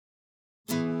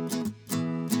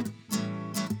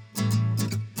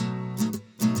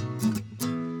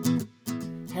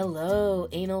Hello,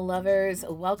 anal lovers.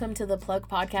 Welcome to the Plug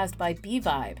Podcast by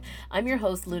B-Vibe. I'm your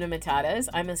host, Luna Matatas.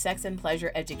 I'm a sex and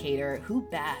pleasure educator who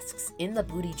basks in the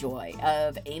booty joy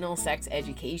of anal sex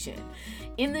education.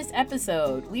 In this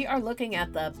episode, we are looking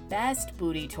at the best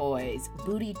booty toys,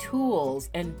 booty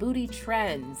tools, and booty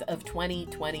trends of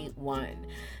 2021.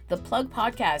 The Plug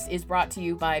Podcast is brought to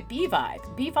you by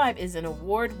B-Vibe. B-Vibe is an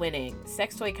award-winning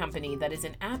sex toy company that is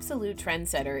an absolute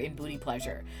trendsetter in booty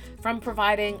pleasure. From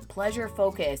providing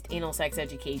pleasure-focused anal sex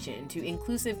education to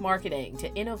inclusive marketing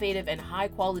to innovative and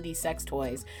high-quality sex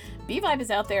toys, B-Vibe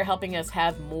is out there helping us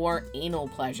have more anal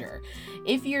pleasure.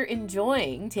 If you're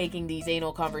enjoying taking these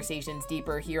anal conversations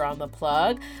deeper here on The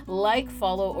Plug, like,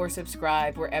 follow, or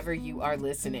subscribe wherever you are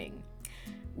listening.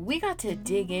 We got to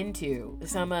dig into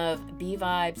some of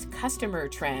B-Vibe's customer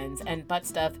trends and butt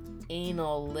stuff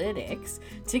analytics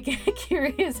to get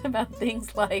curious about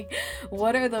things like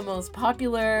what are the most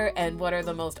popular and what are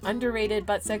the most underrated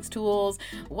butt sex tools,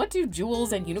 what do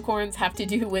jewels and unicorns have to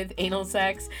do with anal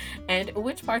sex, and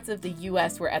which parts of the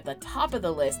US were at the top of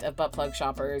the list of butt plug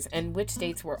shoppers and which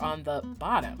states were on the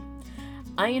bottom.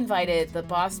 I invited the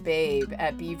boss babe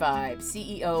at B-Vibe,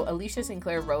 CEO Alicia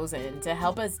Sinclair Rosen, to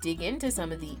help us dig into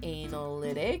some of the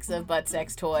analytics of butt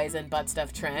sex toys and butt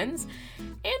stuff trends.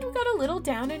 And we got a little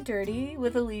down and dirty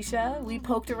with Alicia. We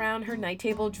poked around her night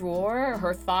table drawer,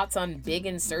 her thoughts on big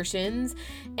insertions,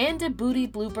 and a booty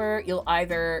blooper you'll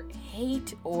either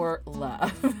hate or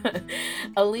love.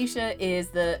 Alicia is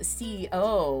the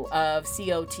CEO of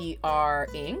COTR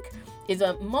Inc., is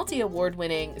a multi-award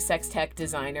winning sex tech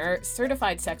designer,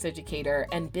 certified sex educator,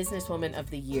 and businesswoman of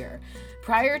the year.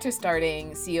 Prior to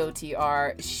starting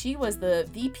COTR, she was the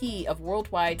VP of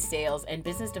Worldwide Sales and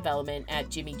Business Development at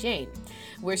Jimmy Jane,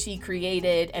 where she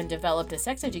created and developed a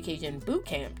sex education boot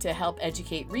camp to help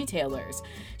educate retailers.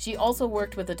 She also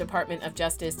worked with the Department of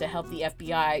Justice to help the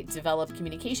FBI develop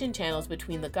communication channels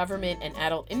between the government and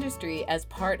adult industry as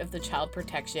part of the Child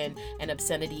Protection and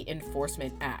Obscenity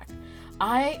Enforcement Act.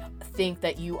 I think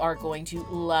that you are going to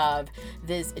love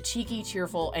this cheeky,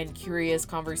 cheerful, and curious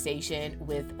conversation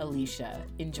with Alicia.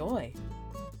 Enjoy.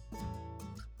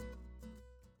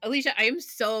 Alicia, I am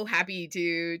so happy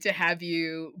to have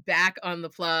you back on The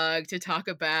Plug to talk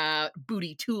about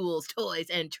booty tools, toys,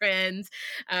 and trends.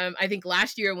 I think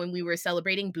last year when we were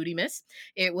celebrating Booty Miss,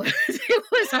 it was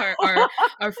our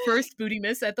first Booty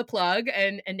Miss at The Plug,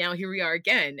 and now here we are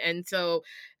again. And so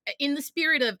in the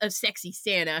spirit of sexy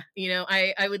Santa,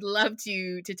 I would love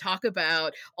to talk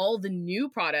about all the new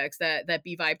products that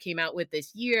B-Vibe came out with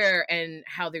this year and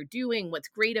how they're doing, what's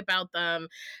great about them,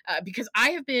 because I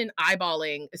have been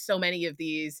eyeballing so many of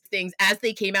these things as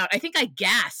they came out. I think I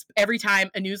gasp every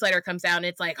time a newsletter comes out and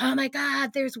it's like, oh my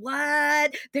God, there's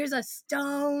what? There's a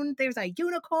stone, there's a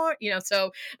unicorn,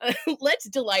 so let's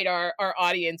delight our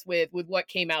audience with what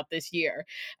came out this year.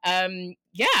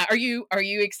 Yeah, are you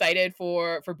excited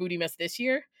for Booty Mess this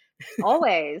year?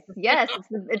 Always. Yes,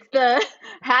 it's the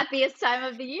happiest time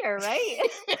of the year, right?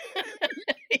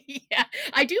 Yeah,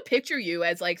 I do picture you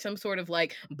as like some sort of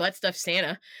like butt stuff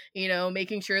Santa,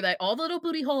 making sure that all the little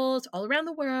booty holes all around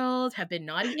the world have been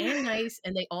naughty and nice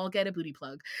and they all get a booty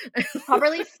plug.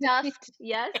 Properly stuffed.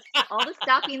 Yes. All the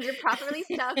stockings are properly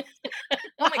stuffed.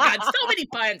 Oh my God, so many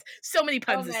puns So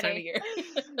this time of many. year.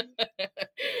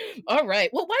 All right.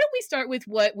 Well, why don't we start with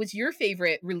what was your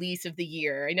favorite release of the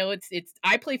year? I know it's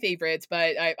I play favorites,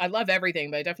 but I love everything,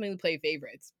 but I definitely play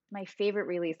favorites. My favorite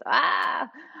release. I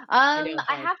know,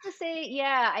 I hard. have to say,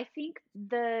 yeah, I think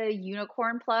the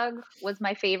unicorn plug was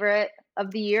my favorite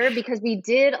of the year because we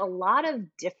did a lot of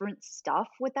different stuff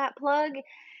with that plug.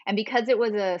 And because it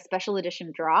was a special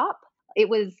edition drop, it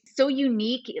was so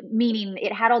unique, meaning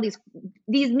it had all these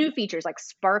new features like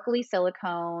sparkly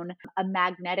silicone, a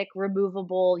magnetic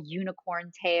removable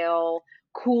unicorn tail,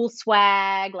 cool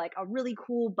swag, like a really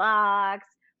cool box.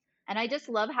 And I just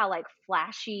love how like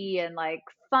flashy and like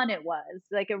fun it was.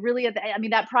 Like it really, I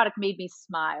mean, that product made me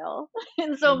smile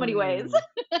in so many ways.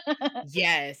 Mm.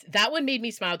 Yes, that one made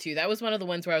me smile too. That was one of the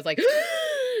ones where I was like,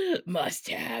 must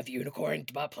have unicorn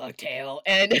butt plug tail.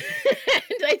 And,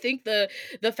 and I think the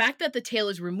fact that the tail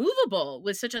is removable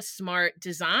was such a smart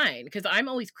design because I'm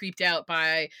always creeped out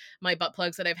by my butt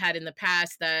plugs that I've had in the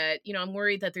past that, I'm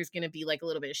worried that there's going to be like a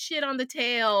little bit of shit on the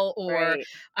tail or Right.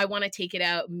 I want to take it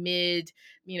out mid,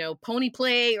 pony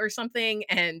play or something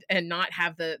and not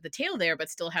have the tail there, but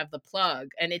still have the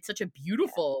plug. And it's such a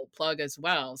beautiful plug as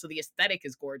well. So the aesthetic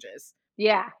is gorgeous.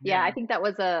 Yeah. Yeah. I Yeah. think that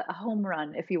was a home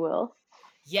run, if you will.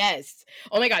 Yes.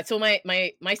 Oh my God. So my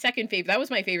second favorite, that was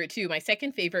my favorite too. My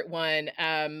second favorite one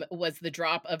was the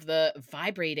drop of the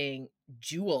vibrating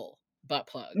jewel butt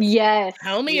plugs. Yes.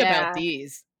 Tell me about Yeah.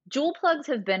 these. Jewel plugs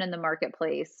have been in the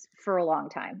marketplace for a long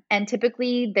time, and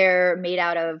typically they're made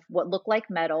out of what look like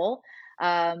metal,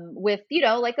 with,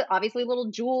 like obviously a little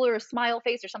jewel or a smile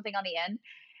face or something on the end.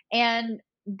 And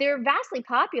they're vastly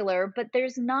popular, but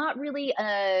there's not really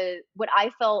what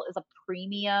I felt is a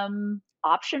premium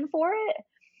option for it.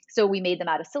 So we made them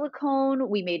out of silicone.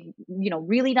 We made,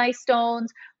 really nice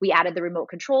stones. We added the remote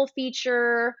control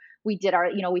feature. We did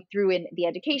we threw in the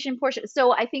education portion.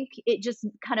 So I think it just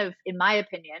kind of, in my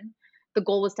opinion, the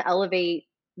goal was to elevate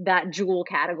that jewel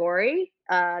category,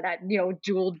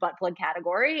 jeweled butt plug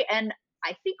category. And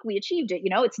I think we achieved it.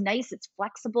 It's nice, it's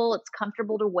flexible, it's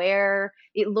comfortable to wear,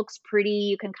 it looks pretty.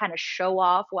 You can kind of show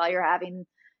off while you're having,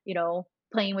 you know,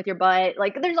 playing with your butt.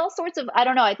 Like there's all sorts of, I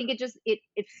don't know. I think it just, if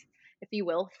you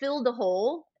will, filled the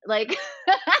hole, like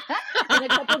in a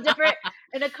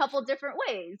couple different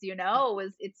ways.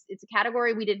 It's a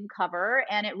category we didn't cover,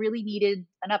 and it really needed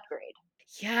an upgrade.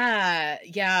 Yeah,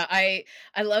 yeah. I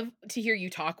love to hear you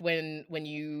talk when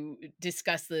you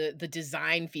discuss the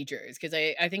design features, because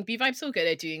I think Beevibe's so good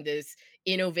at doing this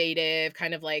innovative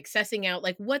kind of like sussing out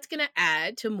like what's gonna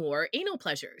add to more anal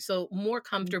pleasure. So more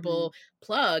Hmm. comfortable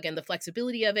plug and the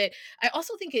flexibility of it. I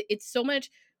also think it's so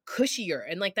much cushier,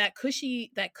 and like that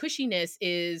cushiness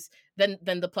is than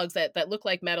the plugs that look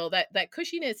like metal. That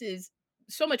cushiness is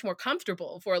so much more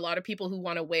comfortable for a lot of people who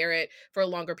want to wear it for a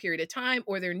longer period of time,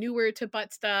 or they're newer to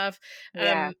butt stuff.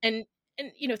 Yeah, And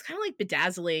it's kind of like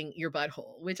bedazzling your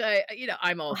butthole, which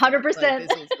I'm all for. Like 100%.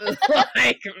 this is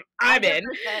like I'm in.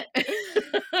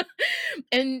 100%.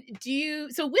 And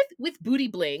so with booty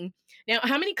bling, now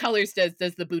how many colors does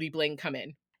the booty bling come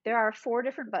in? There are 4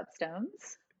 different butt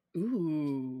stones.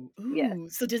 Ooh, Yes. ooh.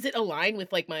 So does it align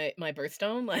with like my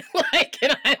birthstone? Like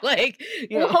can I like,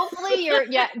 you Well, know hopefully your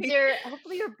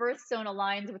birthstone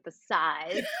aligns with the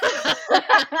size.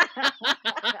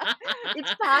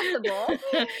 It's possible.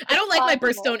 I It's don't like my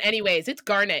possible. birthstone anyways. It's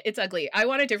garnet. It's ugly. I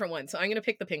want a different one, so I'm gonna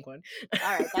pick the pink one.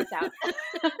 All right, that's out.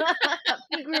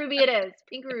 Pink ruby it is.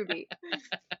 Pink ruby.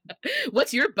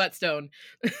 What's your butt stone?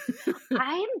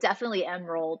 I am definitely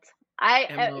emerald.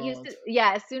 Used Emerald. to,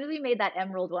 yeah, as soon as we made that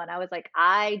emerald one, I was like,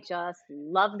 I just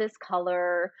love this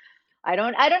color. I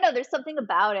don't know, there's something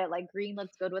about it. Like green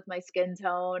looks good with my skin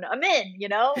tone. I'm in,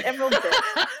 emerald's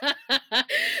it.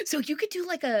 So you could do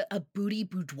like a booty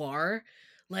boudoir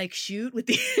like shoot with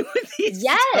the with these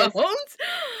Yes. stones?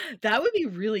 That would be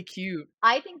really cute.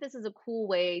 I think this is a cool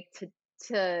way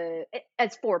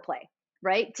as foreplay,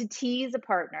 right? To tease a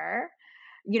partner,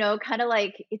 kind of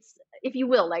like it's, if you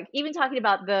will, like even talking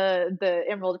about the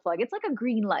emerald plug, it's like a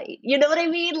green light. You know what I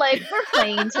mean? Like we're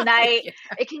playing tonight. Yeah.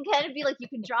 It can kind of be like you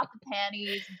can drop the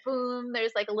panties, boom,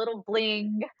 there's like a little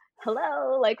bling.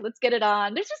 Hello, like let's get it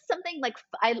on. There's just something like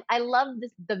I love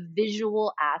the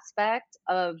visual aspect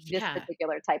of this Yeah.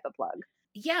 particular type of plug.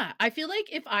 Yeah, I feel like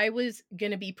if I was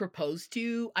gonna be proposed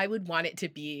to, I would want it to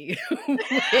be with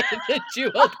a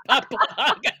jeweled butt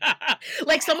plug.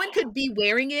 Like someone could be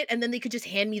wearing it and then they could just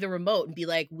hand me the remote and be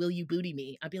like, "Will you booty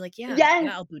me?" I'd be like, "Yeah, Yes,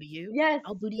 yeah, I'll booty you. yes.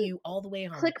 I'll booty you all the way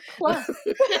home." Click plus.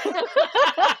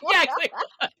 Yeah, click.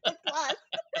 Click plus.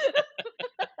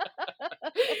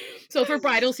 So for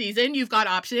bridal season, you've got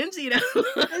options, you know?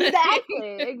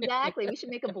 Exactly, exactly. We should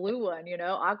make a blue one,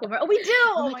 aquamarine. Oh, we do.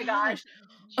 Oh Oh my my gosh.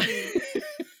 gosh. Jeez.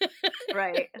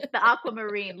 Right. The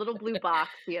aquamarine, little blue box.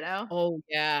 Oh,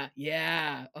 yeah,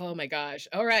 yeah. Oh my gosh.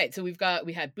 All right, so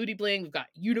we had booty bling, we've got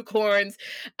unicorns.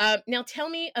 Now tell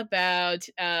me about,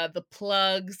 the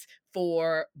plugs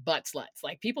for butt sluts,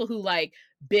 like people who like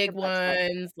For big butt stuff.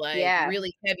 ones, like Yeah.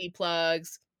 really heavy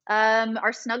plugs.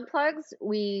 Our snug plugs,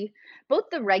 we both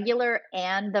the regular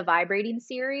and the vibrating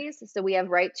series. So we have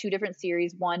two different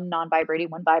series, one non-vibrating,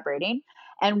 one vibrating.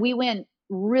 And we went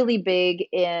really big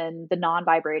in the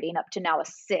non-vibrating up to now a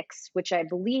 6, which I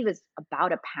believe is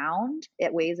about a pound.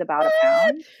 It weighs about a What?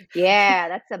 pound. Yeah,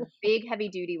 that's a big heavy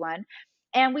duty one.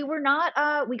 And we were not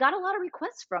we got a lot of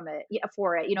requests from it, yeah,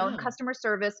 for it. In Wow. customer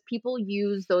service, people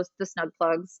use the snug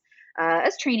plugs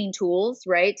as training tools,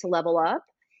 right, to level up.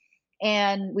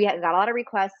 And we got a lot of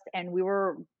requests, and we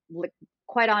were like,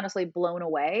 quite honestly blown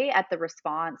away at the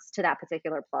response to that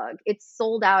particular plug. It's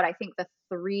sold out. I think the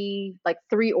three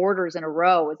orders in a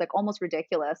row is like almost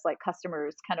ridiculous. Like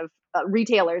customers, kind of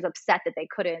retailers, upset that they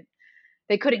couldn't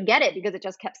get it because it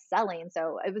just kept selling.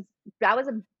 So that was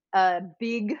a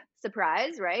big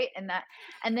surprise, right?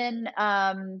 And then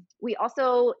we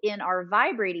also, in our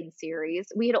vibrating series,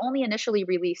 we had only initially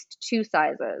released 2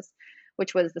 sizes,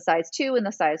 which was the size 2 and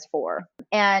the size 4.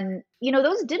 And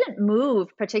those didn't move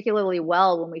particularly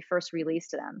well when we first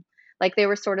released them. Like they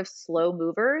were sort of slow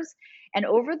movers. And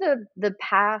over the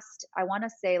past, I want to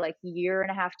say like year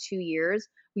and a half, 2 years,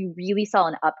 we really saw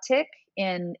an uptick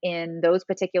in those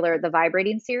particular the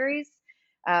vibrating series,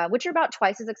 which are about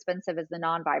twice as expensive as the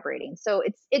non-vibrating. So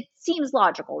it seems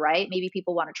logical, right? Maybe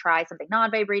people want to try something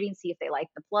non-vibrating, see if they like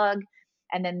the plug,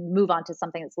 and then move on to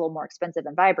something that's a little more expensive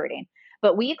and vibrating.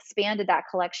 But we expanded that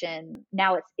collection.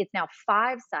 Now it's now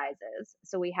 5 sizes.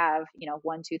 So we have,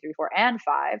 1, 2, 3, 4, and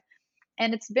 5,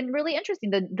 and it's been really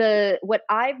interesting. The what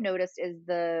I've noticed is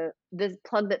the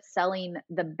plug that's selling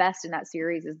the best in that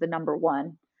series is the number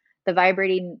one, the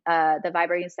vibrating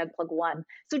stud plug one.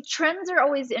 So trends are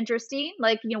always interesting.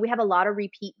 Like, we have a lot of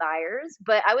repeat buyers,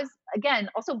 but I was again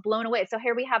also blown away. So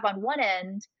here we have on one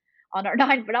end, on our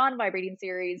non-vibrating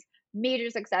series, major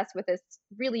success with this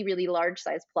really, really large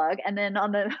size plug. And then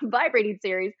on the vibrating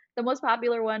series, the most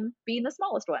popular one being the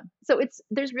smallest one. So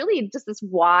there's really just this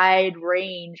wide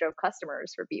range of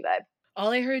customers for B-Vibe.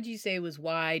 All I heard you say was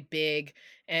wide, big,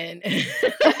 and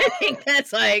I think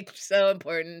that's, like, so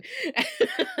important.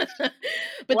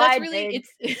 But that's Wide, really big,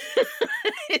 it's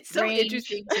it's so range.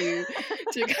 interesting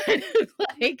to kind of,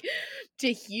 like,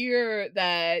 to hear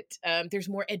that, there's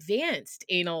more advanced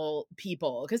anal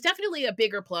people, because definitely a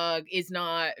bigger plug is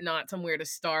not somewhere to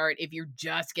start if you're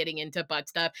just getting into butt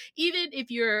stuff. Even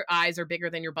if your eyes are bigger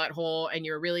than your butthole and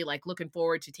you're really, like, looking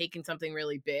forward to taking something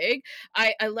really big,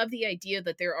 I love the idea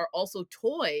that there are also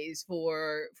toys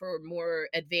for more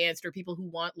advanced or people who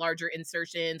want larger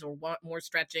insertions or want more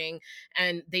stretching,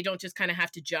 and they don't just kind of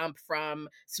have to jump from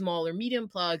small or medium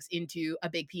plugs into a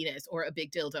big penis or a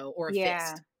big dildo or a Yeah.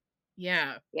 fist.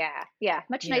 Yeah. Yeah. Yeah.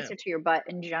 Much Yeah. nicer to your butt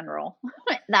in general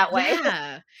that way.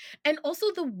 Yeah, and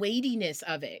also the weightiness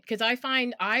of it, because I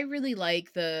find I really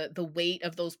like the weight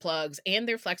of those plugs and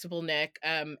their flexible neck,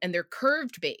 and their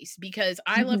curved base, because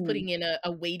I love Mhm. putting in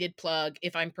a weighted plug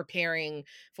if I'm preparing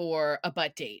for a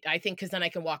butt date. I think because then I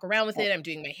can walk around with Right. it, I'm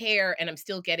doing my hair, and I'm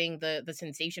still getting the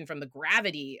sensation from the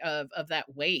gravity of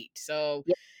that weight. So,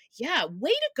 yeah,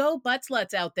 way to go, butt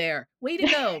sluts out there. Way to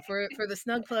go for the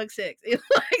Snug Plug 6.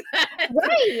 Like that.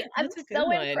 Right. I'm That's a good so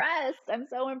one. impressed. I'm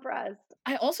so impressed.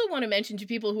 I also want to mention to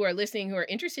people who are listening who are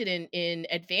interested in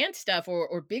advanced stuff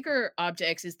or bigger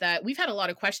objects is that we've had a lot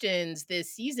of questions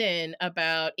this season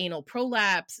about anal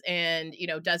prolapse and,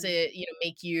 does Mhm. it,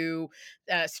 make you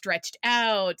stretched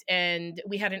out? And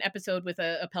we had an episode with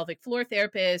a pelvic floor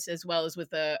therapist as well as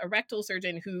with a rectal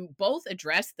surgeon who both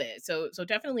addressed this. So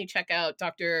definitely check out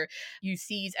Dr.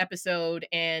 UC's episode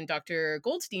and Dr.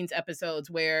 Goldstein's episodes,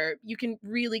 where you can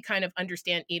really kind of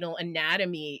understand anal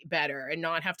anatomy better and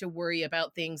not have to worry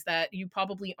about things that you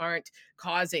probably aren't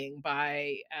causing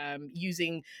by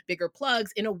using bigger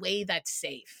plugs in a way that's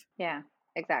safe. Yeah,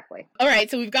 exactly. All right,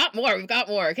 so we've got more. We've got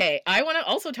more. Okay, I want to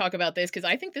also talk about this because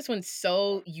I think this one's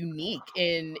so unique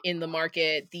in the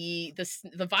market. The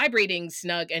vibrating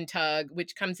snug and tug,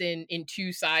 which comes in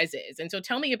two sizes. And so,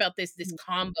 tell me about this Mhm.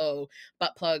 combo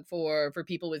butt plug for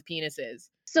people with penises.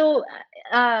 So,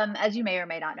 as you may or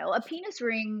may not know, a penis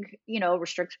ring,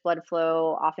 restricts blood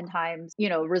flow, oftentimes,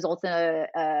 results in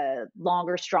a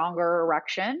longer, stronger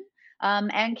erection,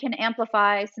 and can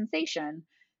amplify sensation.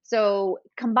 So,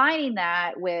 combining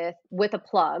that with a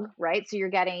plug, right? So you're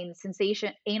getting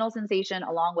sensation, anal sensation,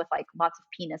 along with like lots of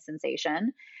penis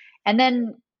sensation, and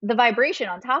then the vibration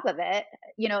on top of it.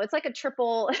 It's like a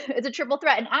triple, it's a triple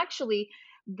threat. And actually,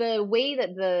 the way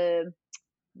that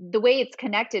the way it's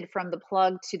connected from the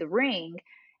plug to the ring,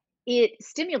 it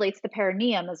stimulates the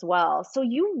perineum as well. So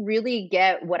you really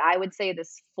get what I would say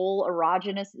this full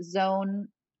erogenous zone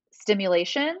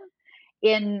stimulation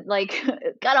in like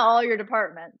kind of all your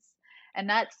departments. And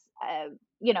that's,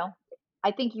 you know,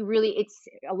 I think it's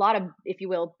a lot of, if you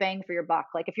will, bang for your buck.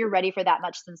 Like if you're ready for that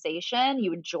much sensation,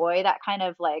 you enjoy that kind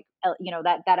of like,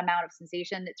 that amount of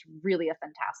sensation. It's really a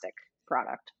fantastic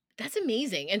product. That's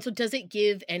amazing. And so does it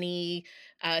give any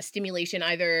stimulation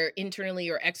either internally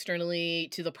or externally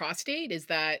to the prostate? Is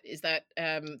that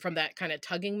from that kind of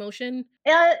tugging motion?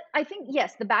 I think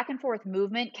yes, the back and forth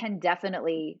movement can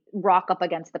definitely rock up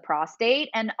against the prostate,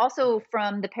 and also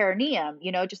from the perineum.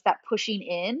 Just that pushing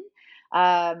in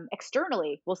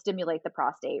externally will stimulate the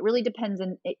prostate. It really depends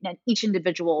in each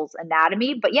individual's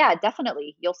anatomy, but yeah,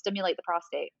 definitely you'll stimulate the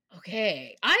prostate.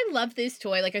 Okay. I love this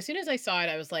toy. Like as soon as I saw it,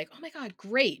 I was like, "Oh my god,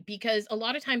 great." Because a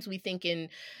lot of times we think in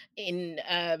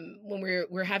when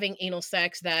we're having anal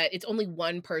sex that it's only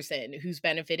one person who's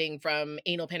benefiting from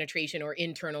anal penetration or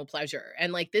internal pleasure.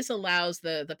 And like this allows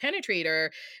the penetrator,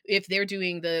 if they're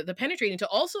doing the penetrating, to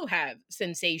also have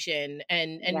sensation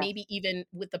and Yes. maybe even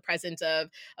with the presence of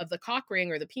the cock ring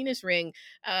or the penis ring,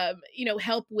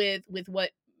 help with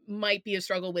what might be a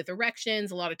struggle with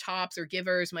erections. A lot of tops or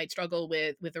givers might struggle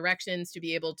with erections to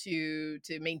be able to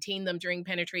maintain them during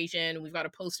penetration. We've got a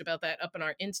post about that up on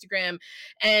our Instagram,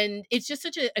 and it's just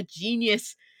such a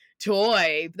genius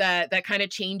toy that kind of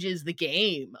changes the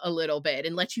game a little bit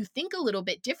and lets you think a little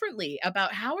bit differently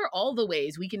about how are all the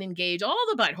ways we can engage all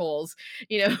the buttholes,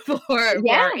 for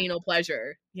Yeah, our anal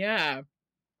pleasure. Yeah,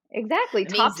 exactly.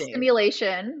 Top amazing.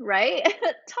 stimulation, right?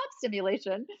 Top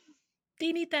stimulation.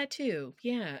 They need that too.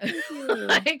 Yeah. They do. They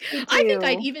I think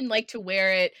I'd do. even like to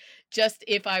wear it just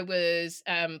if I was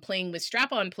playing with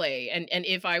strap-on play, and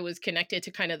if I was connected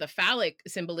to kind of the phallic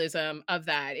symbolism of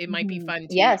that, it might be Mhm. fun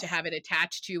to Yes. have it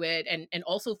attached to it and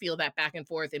also feel that back and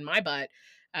forth in my butt.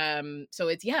 So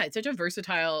it's, yeah, it's such a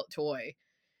versatile toy.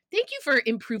 Thank you for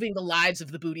improving the lives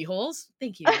of the booty holes.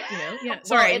 Thank you. Yeah. Well,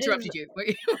 Sorry, I it is interrupted you.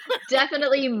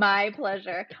 definitely my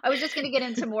pleasure. I was just gonna get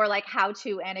into more like how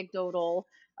to anecdotal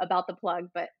about the plug,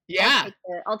 but Yeah.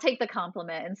 I'll take the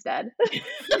compliment instead.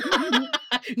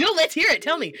 No, let's hear it.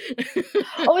 Tell me.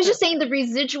 I was just saying the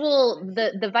residual,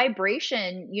 the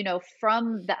vibration,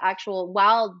 from the actual,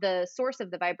 while the source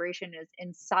of the vibration is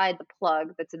inside the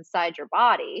plug that's inside your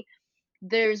body,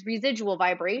 there's residual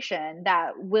vibration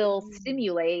that will Mm.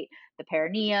 stimulate the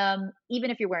perineum. Even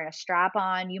if you're wearing a strap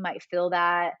on, you might feel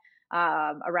that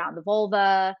around the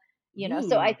vulva.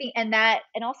 So I Ooh. think,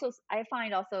 and also I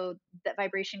find also that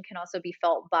vibration can also be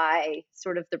felt by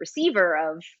sort of the receiver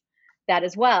of that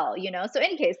as well. So in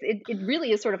any case, it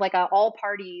really is sort of like a all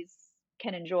parties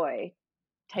can enjoy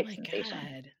Oh type my sensation.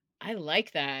 God. I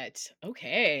like that.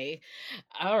 Okay.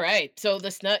 All right. So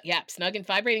the snug, yeah, snug and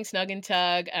vibrating snug and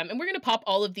tug. And we're going to pop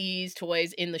all of these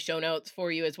toys in the show notes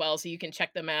for you as well. So you can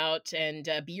check them out and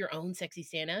be your own sexy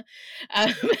Santa.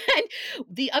 And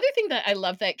the other thing that I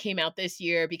love that came out this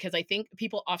year, because I think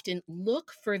people often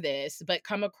look for this, but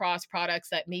come across products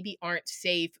that maybe aren't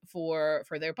safe for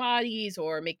their bodies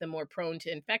or make them more prone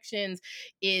to infections,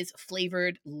 is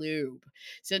flavored lube.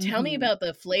 So tell me Hmm. about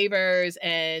the flavors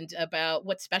and about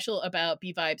what's special about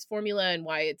B Vibes formula and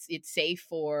why it's safe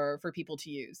for people to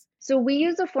use. So we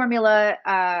use a formula.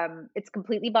 It's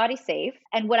completely body safe,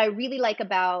 and what I really like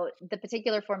about the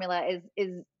particular formula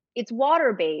is it's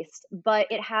water based, but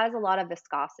it has a lot of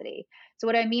viscosity. So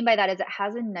what I mean by that is it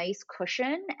has a nice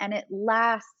cushion, and it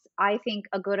lasts, I think,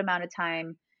 a good amount of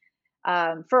time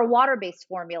for a water based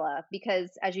formula because,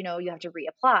 as you know, you have to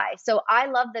reapply. So I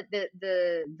love that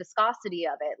the viscosity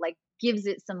of it like gives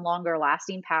it some longer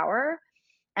lasting power.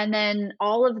 And then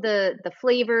all of the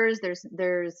flavors,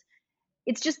 there's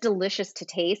it's just delicious to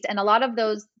taste, and a lot of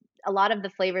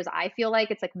the flavors, I feel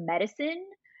like it's like medicine.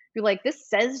 You're like, "This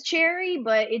says cherry,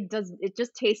 but it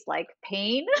just tastes like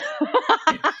pain."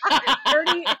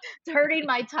 Hurting it's hurting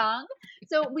my tongue.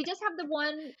 So we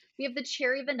have the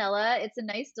cherry vanilla. It's a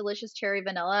nice, delicious cherry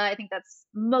vanilla. I think that's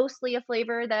mostly a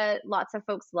flavor that lots of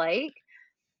folks like.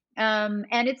 And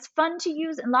it's fun to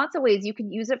use in lots of ways. You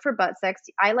can use it for butt sex.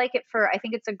 I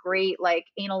think it's a great like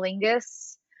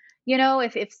analingus.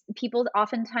 If people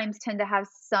oftentimes tend to have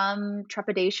some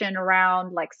trepidation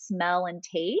around like smell and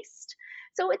taste.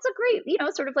 So it's a great,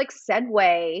 sort of like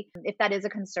segue if that is a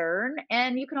concern.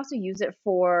 And you can also use it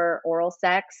for oral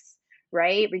sex,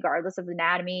 right? Regardless of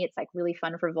anatomy. It's like really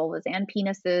fun for vulvas and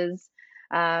penises.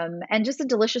 And just a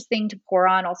delicious thing to pour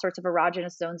on all sorts of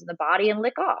erogenous zones in the body and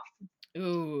lick off.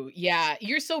 Ooh, yeah,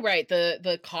 you're so right.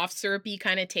 The cough syrupy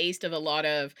kind of taste of a lot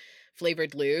of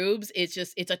flavored lubes, it's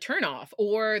a turnoff.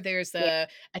 Or there's Yeah.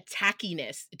 a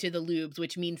tackiness to the lubes,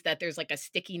 which means that there's like a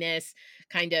stickiness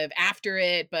kind of after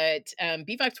it. But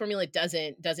B5 formula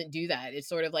doesn't do that. It's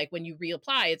sort of like when you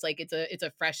reapply, it's like it's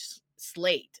a fresh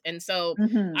slate. And so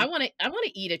Hmm. I want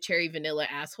to eat a cherry vanilla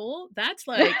asshole. That's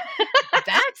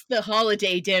the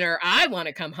holiday dinner I want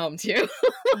to come home to.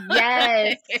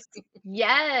 Yes.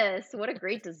 Yes. What a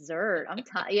great dessert.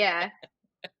 Yeah.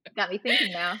 Got me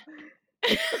thinking now.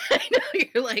 I know,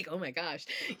 you're like, "Oh my gosh.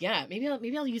 Yeah, maybe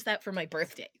I'll use that for my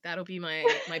birthday. That'll be my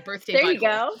birthday There you butthole."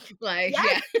 go. Like,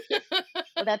 Yes. yeah.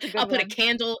 Oh, that's a good I'll put a one.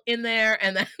 candle in there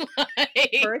and then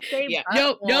like, Birthday yeah,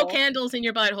 no butthole. candles in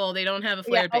your butthole. They don't have a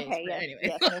Yeah. flared base. Okay. But Yes. anyway,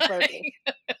 Yes. No flirt base.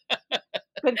 like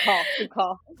Good call. Good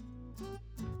call.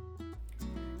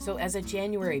 So as a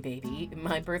January baby,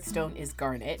 my birthstone is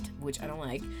garnet, which I don't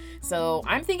like. So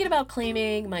I'm thinking about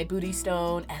claiming my booty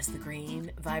stone as the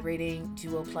green vibrating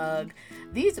duo plug.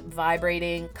 These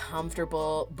vibrating,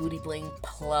 comfortable booty bling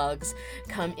plugs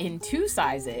come in two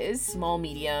sizes, small,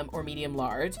 medium, or medium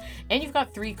large. And you've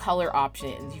got 3 color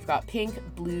options. You've got pink,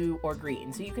 blue, or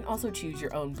green. So you can also choose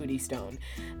your own booty stone.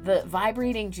 The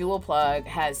vibrating jewel plug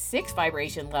has 6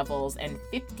 vibration levels and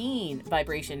 15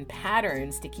 vibration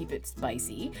patterns to keep it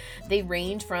spicy. frequency. They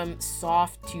range from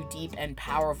soft to deep and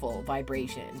powerful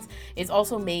vibrations. It's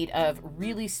also made of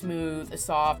really smooth,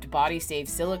 soft, body-safe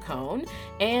silicone,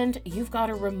 and you've got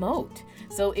a remote.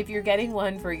 So if you're getting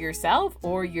one for yourself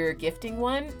or you're gifting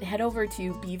one, head over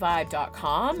to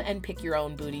bvibe.com and pick your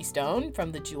own booty stone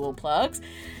from the jewel plugs.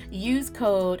 Use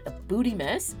code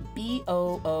BOOTYMAS,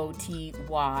 BOOTYMAS,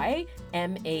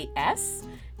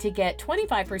 to get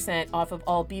 25% off of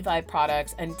all BVibe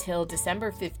products until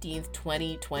December 15th,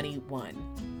 2021.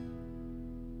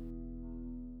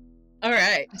 All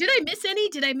right. Did I miss any?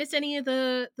 Did I miss any of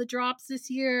the drops this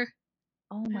year?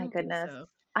 Oh I my don't think goodness. so.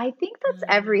 I think that's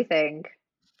everything.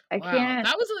 I Wow, can't.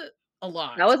 that was a That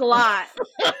lot. was a lot.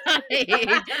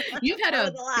 Right? You've had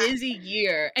That was a a lot. busy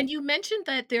year, and you mentioned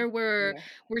that there were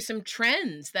Yeah. some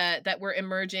trends that were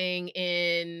emerging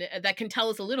in that can tell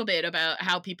us a little bit about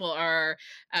how people are,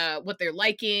 what they're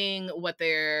liking, what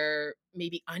they're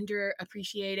maybe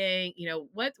underappreciating.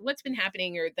 What's been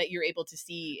happening, or that you're able to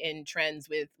see in trends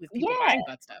with people Yeah. buying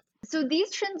butt stuff. So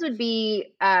these trends would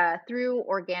be through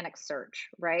organic search,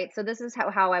 right? So this is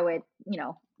how I would,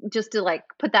 just to like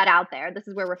put that out there. This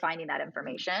is where we're finding that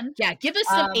information. Yeah, give us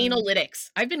some Um,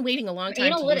 analytics. I've been waiting a long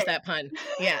time to use Analytics. that pun.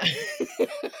 Yeah.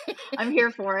 I'm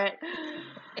here for it.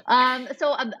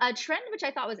 So a trend which I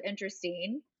thought was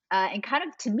interesting and kind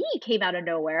of to me came out of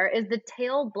nowhere is the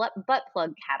butt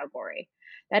plug category.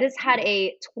 That has had Ooh.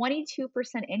 a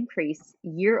 22% increase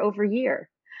year over year.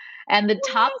 And the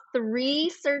top What? three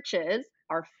searches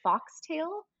are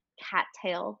foxtail,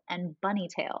 cattail, and bunny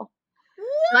tail.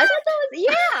 So I thought What? that was,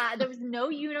 yeah, there was no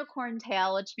unicorn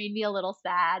tail, which made me a little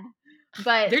sad.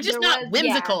 But They're just there not was,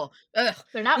 yeah, whimsical. Ugh.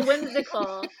 they're not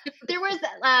whimsical. But there was,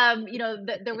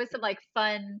 there was some like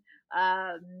fun.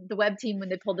 The web team when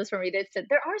they pulled this from me, they said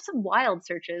there are some wild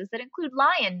searches that include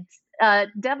lions,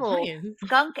 devil, Lion.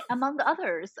 skunk, among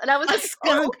others. And I was A like, oh,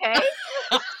 skunk. okay,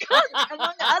 skunk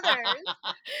among others. I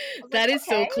was like, That is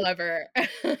so okay, clever.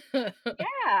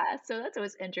 yeah. So that's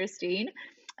always interesting.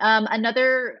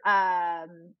 Another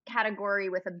category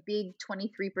with a big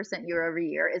 23% year over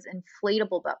year is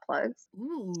inflatable butt plugs.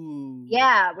 Ooh.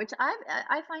 Yeah, which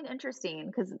I find interesting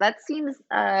because that seems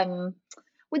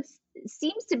which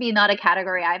seems to be not a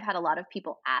category I've had a lot of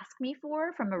people ask me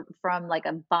for from like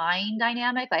a buying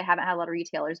dynamic. I haven't had a lot of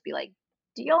retailers be like,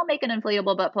 "Do y'all make an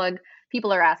inflatable butt plug?"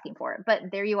 People are asking for it, but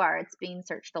there you are. It's being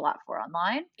searched a lot for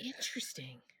online.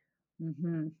 Interesting.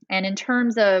 And in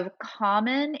terms of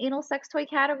common anal sex toy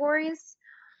categories,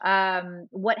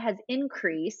 what has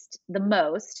increased the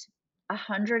most,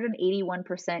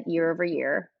 181% year over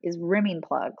year, is rimming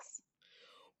plugs.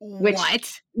 Which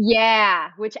What? yeah,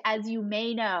 which as you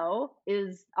may know,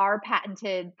 is our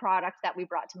patented product that we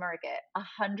brought to market.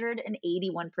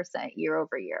 181% year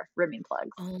over year, rimming plugs.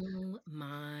 Oh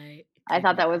my I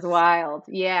thought that was goodness. wild.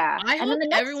 Yeah. I And then hope the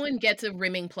next everyone gets a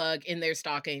rimming plug in their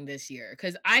stocking this year,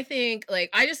 because I think, like,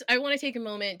 I want to take a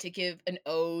moment to give an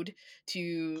ode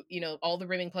to, all the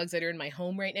rimming plugs that are in my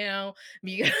home right now,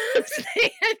 because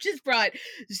they have just brought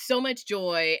so much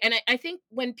joy. And I think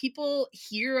when people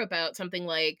hear about something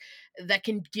like that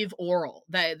can give oral,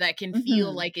 that can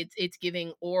feel mhm. like it's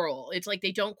giving oral, it's like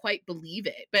they don't quite believe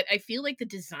it. But I feel like the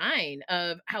design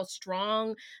of how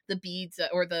strong the beads,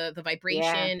 or the Yeah,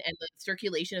 vibration and the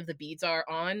circulation of the beads are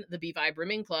on the Bee Vibe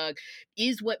rimming plug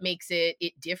is what makes it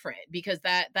different, because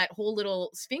that whole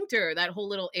little sphincter, that whole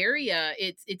little area,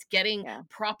 it's getting yeah.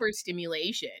 proper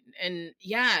stimulation. And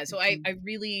yeah, so I Mhm. I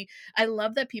really I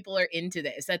love that people are into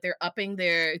this, that they're upping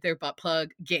their butt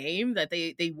plug game, that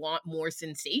they want more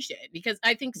sensation, because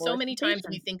I think so More many times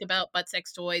we sensation. think about butt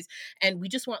sex toys and we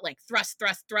just want like thrust,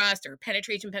 thrust, thrust, or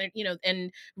penetration,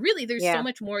 and really there's so Yeah.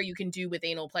 much more you can do with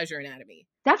anal pleasure anatomy.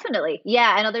 Definitely.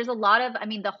 Yeah, I know there's a lot of I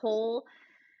mean, the whole,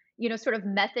 sort of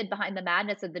method behind the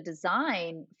madness of the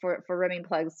design for rimming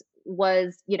plugs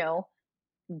was,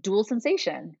 dual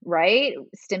sensation, right?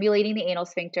 Stimulating the anal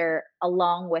sphincter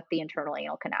along with the internal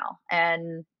anal canal.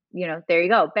 And, there you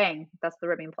go. Bang. That's the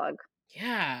rimming plug.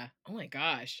 Yeah. Oh my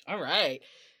gosh. All right.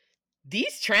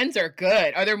 These trends are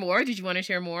good. Are there more? Did you want to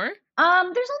share more?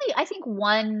 There's only I think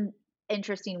one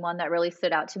interesting one that really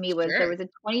stood out to me was there Sure. was a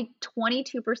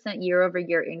 22% year over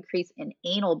year increase in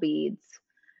anal beads.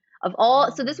 Of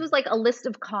all so this Mm. was like a list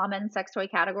of common sex toy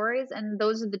categories, and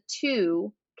those are the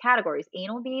 2 categories,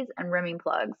 anal beads and rimming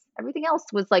plugs. Everything else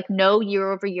was like no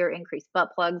year-over-year increase.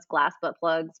 Butt plugs, glass butt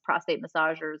plugs, prostate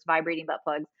massagers, vibrating butt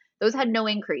plugs. Those had no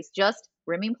increase, just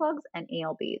rimming plugs and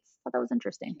anal beads. Thought that was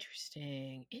interesting.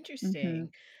 Interesting. Mhm.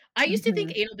 Interesting. I used to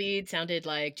think Mhm. anal beads sounded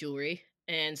like jewelry.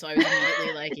 And so I was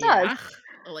immediately like, It does. yeah.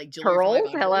 like jewelry for my Pearls,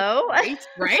 butthole. hello. Right?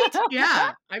 Right?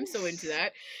 Yeah. I'm so into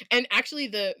that. And actually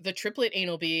the triplet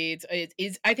anal beads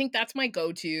is I think that's my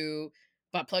go-to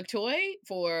butt plug toy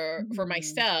for Mhm.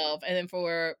 myself, and then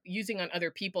for using on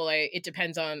other people it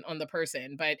depends on the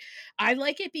person, but I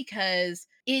like it because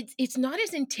it's not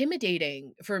as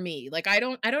intimidating for me. Like I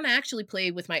don't actually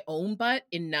play with my own butt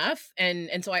enough,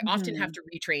 and so I often have Mhm. to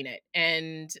retrain it.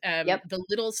 And Yep. the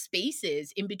little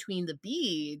spaces in between the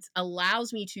beads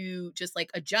allows me to just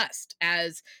like adjust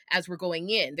as we're going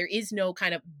in. There is no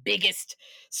kind of biggest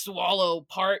swallow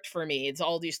part for me. It's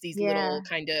all just these little Yeah.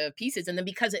 kind of pieces, and then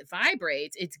because it vibrates,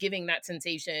 it's giving that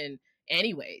sensation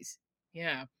anyways.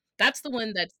 Yeah. That's the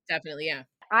one that's definitely yeah.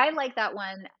 I like that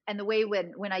one, and the way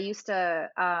when I used to,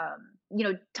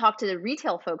 talk to the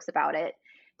retail folks about it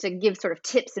to give sort of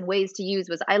tips and ways to use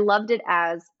was I loved it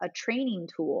as a training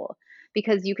tool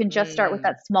because you can just start with Mm,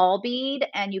 that small bead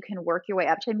and you can work your way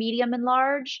up to medium and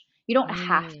large. You don't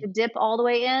have mm, to dip all the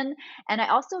way in. And I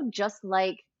also just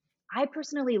like I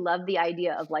personally love the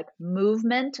idea of like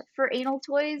movement for anal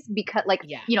toys because like,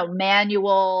 yeah.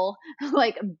 manual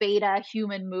like beta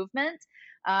human movement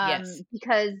Yes.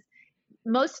 because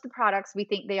most of the products we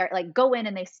think they are like go in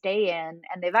and they stay in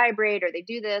and they vibrate or they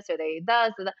do this or they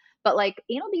does but like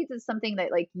anal beads is something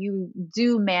that like you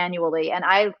do manually and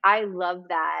I love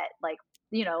that like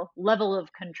level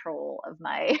of control of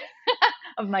my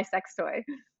of my sex toy.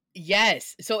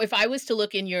 Yes. So if I was to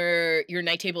look in your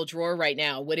night table drawer right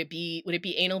now, would it be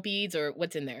anal beads or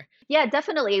what's in there? Yeah,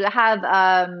 definitely. I have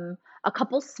a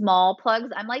couple small plugs.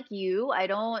 I'm like you. I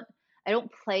don't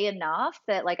play enough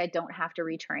that like I don't have to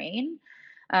retrain.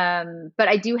 But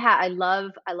I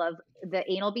love the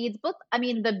anal beads book. I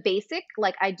mean the basic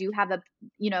like I do have a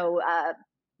you know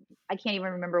I can't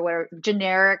even remember where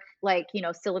generic like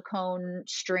silicone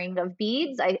string of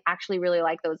beads. I actually really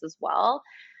like those as well.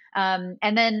 And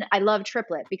then I love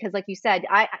triplet because like you said,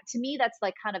 to me that's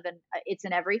like kind of it's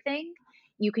an everything.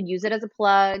 You can use it as a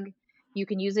plug, you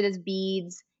can use it as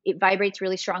beads. It vibrates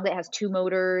really strongly. It has two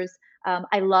motors.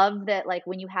 I love that like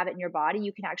when you have it in your body,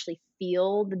 you can actually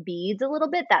feel the beads a little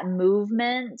bit, that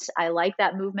movement. I like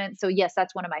that movement. So yes,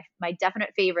 that's one of my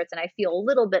definite favorites and I feel a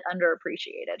little bit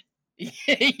underappreciated.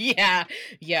 Yeah.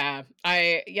 Yeah.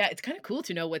 Yeah, it's kind of cool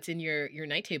to know what's in your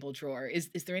night table drawer. Is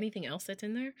there anything else that's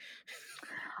in there?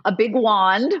 A big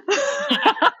wand.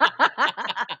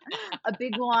 A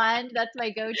big wand, that's my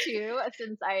go-to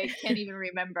since I can't even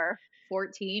remember,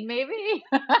 14 maybe?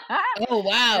 Oh, And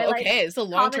wow. I, like, Okay. It's a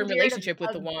long-term commandeered relationship with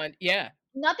a the wand. Yeah.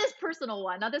 not this personal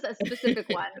one, not this a specific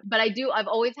one, but I've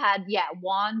always had yeah,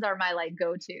 wands are my, like,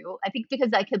 go-to. I think because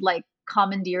I could, like,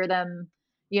 commandeer them,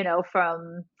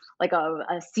 from, like,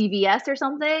 a CVS or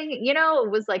something,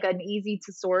 it was, like, an easy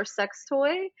to source sex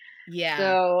toy. Yeah.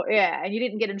 So, yeah, and you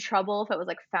didn't get in trouble if it was,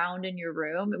 like, found in your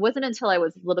room. It wasn't until I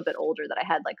was a little bit older that I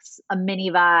had, like, a mini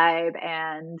vibe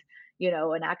and,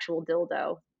 an actual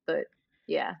dildo, but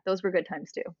yeah, those were good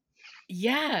times too.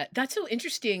 Yeah, that's so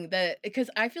interesting that because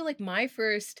I feel like my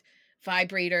first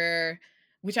vibrator,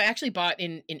 which I actually bought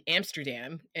in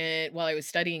Amsterdam and while I was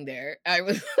studying there, I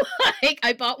was like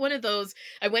I bought one of those.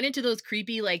 I went into those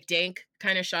creepy like dank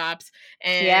kind of shops,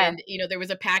 Yeah. and there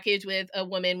was a package with a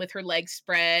woman with her legs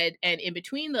spread, and in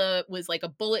between the was like a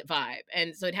bullet vibe,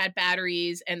 and so it had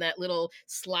batteries and that little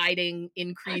sliding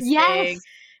increase thing, Yes,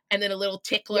 and then a little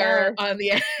tickler yes. on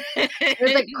the It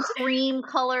was, end. like, cream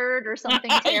colored or something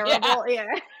Yeah. terrible, yeah.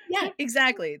 Yeah,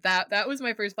 exactly. That was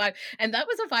my first vibe, and that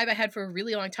was a vibe I had for a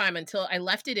really long time until I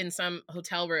left it in some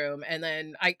hotel room, and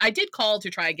then I did call to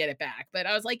try and get it back, but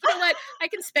I was like, "You know what? I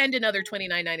can spend another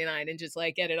 29.99 and just,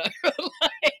 like, get it on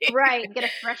Right, get a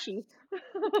freshie.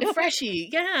 a freshie,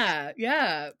 yeah,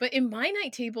 yeah, but in my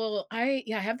night table, I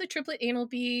have the triplet anal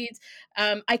beads,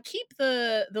 I keep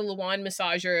the Lawan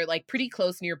massager, like, pretty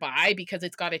close nearby because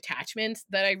it's got attachments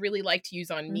that I really like to use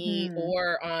on me Mhm.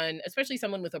 or on especially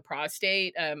someone with a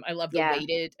prostate, I love the Yeah.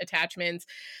 weighted attachments,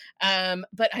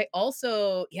 but I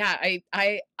also yeah,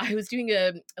 I was doing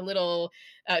a little,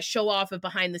 show off of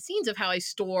behind the scenes of how I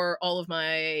store all of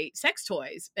my sex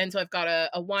toys, and so I've got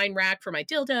a wine rack for my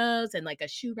dildos and, like, a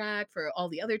shoe rack for all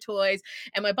the other toys,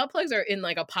 and my butt plugs are in,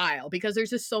 like, a pile because there's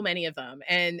just so many of them,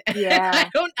 and Yeah.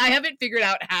 I haven't figured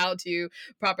out how to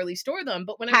properly store them,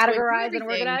 but when I was going through Categorize and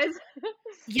everything organize.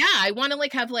 yeah, I wanna,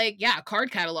 like, have, like yeah, a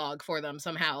card catalog for them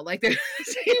somehow, like, there's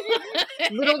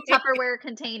Little Tupperware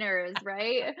containers,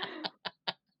 right?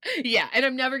 yeah, and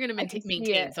I'm never gonna I can see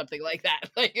maintain it. something like that,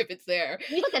 like, if it's there.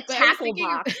 You need, like, a But I was tackle thinking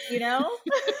box, you know?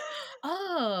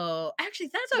 Oh, actually,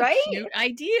 that's a Right? cute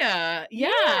idea. Yeah.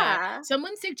 Yeah.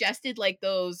 Someone suggested like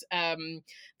those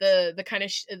the kind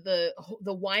of the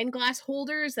wine glass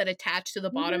holders that attach to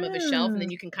the bottom of a shelf and Mhm. then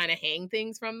you can kind of hang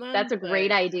things from That's them. a great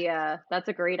But idea. That's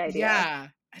a great idea. yeah,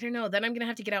 I don't know. Then I'm gonna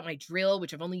have to get out my drill,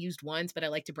 which I've only used once, but I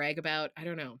like to brag about. I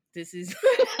don't know. This is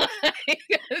a thing.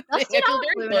 Dust I it feel off,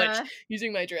 very butch Luna.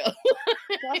 using my drill.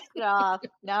 Dust it off.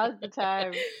 Now's the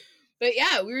time. But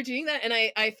yeah, we were doing that and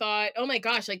I thought, "Oh my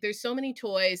gosh, like there's so many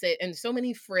toys that, and so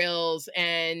many frills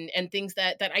and things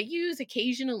that I use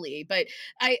occasionally, but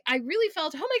I really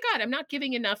felt, "Oh my god, I'm not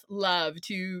giving enough love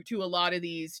to a lot of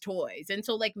these toys." And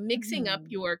so like mixing up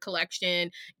Mhm. your collection,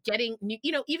 getting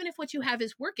even if what you have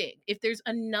is working, if there's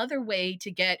another way to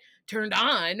get turned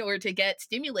on or to get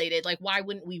stimulated, like why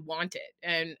wouldn't we want it?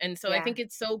 And so I Yeah. think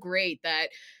it's so great that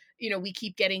we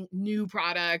keep getting new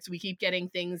products, we keep getting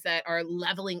things that are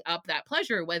leveling up that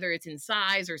pleasure, whether it's in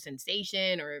size or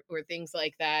sensation or things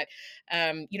like that.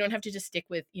 You don't have to just stick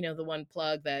with the one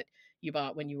plug that you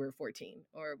bought when you were 14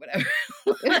 or whatever.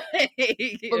 Like,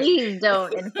 Please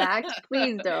don't, in fact.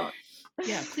 Please don't.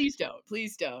 yeah, please don't.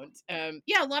 Please don't.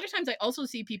 Yeah, a lot of times I also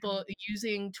see people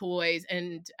using toys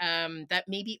and that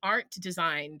maybe aren't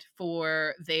designed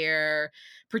for their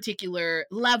particular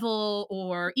level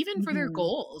or even for their Mhm.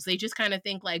 goals. They just kind of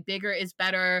think like bigger is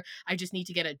better. I just need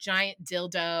to get a giant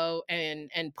dildo and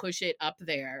push it up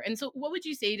there. And so, what would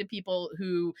you say to people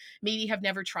who maybe have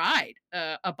never tried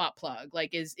a butt plug?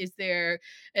 Like, is there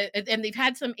and they've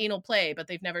had some anal play, but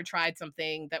they've never tried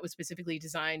something that was specifically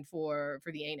designed for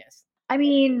the anus? I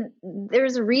mean,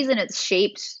 there's a reason it's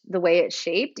shaped the way it's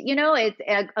shaped.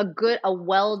 It's a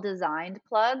well-designed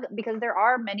plug because there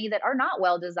are many that are not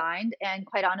well designed, and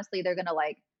quite honestly, they're gonna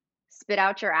like spit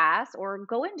out your ass or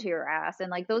go into your ass. And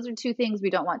like those are two things we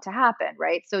don't want to happen,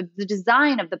 right? So the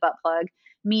design of the butt plug,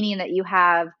 meaning that you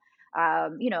have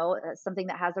something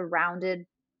that has a rounded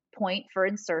point for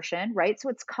insertion, right? So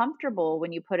it's comfortable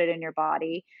when you put it in your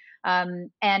body.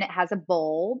 And it has a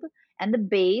bulb, and the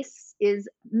base is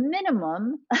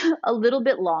minimum a little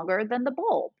bit longer than the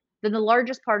bulb, than the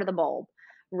largest part of the bulb,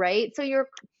 right?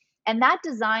 And that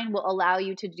design will allow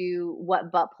you to do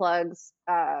what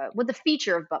the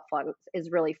feature of butt plugs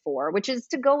is really for, which is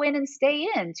to go in and stay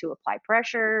in, to apply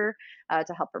pressure,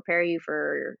 to help prepare you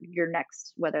for your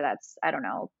next, whether that's, I don't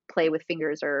know, play with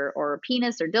fingers or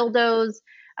penis or dildos.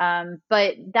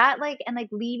 But that and like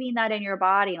leaving that in your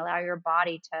body and allow your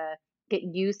body to get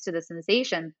used to the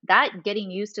sensation, that getting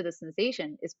used to the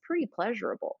sensation is pretty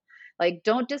pleasurable. Like,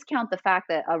 don't discount the fact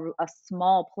that a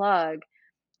small plug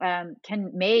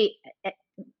may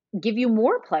give you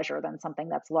more pleasure than something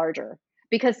that's larger,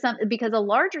 because a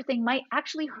larger thing might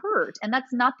actually hurt, and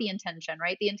that's not the intention,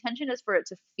 right? The intention is for it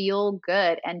to feel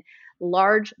good, and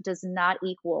large does not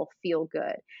equal feel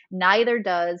good. Neither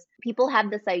does People have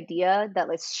this idea that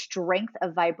like strength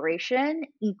of vibration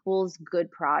equals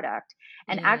good product.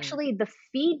 And Mm, actually the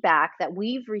feedback that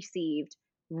we've received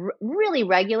really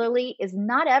regularly is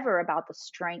not ever about the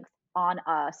strength on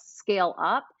a scale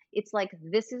up. It's like,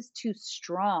 this is too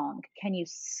strong. Can you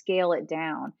scale it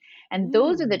down? And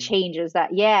those are the ooh. changes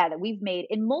that we've made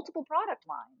in multiple product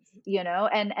lines.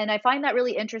 And I find that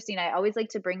really interesting. I always like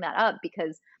to bring that up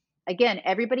because, again,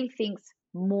 everybody thinks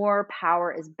more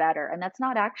power is better, and that's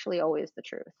not actually always the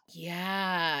truth.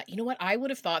 Yeah. You know what? I would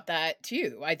have thought that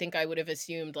too. I think I would have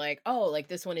assumed like, oh, like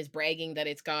this one is bragging that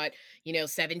it's got,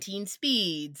 17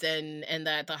 speeds and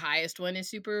that the highest one is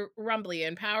super rumbly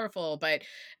and powerful, but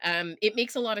it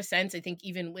makes a lot of sense I think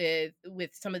even with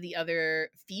some of the other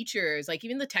features, like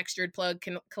even the textured plug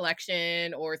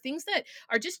collection or things that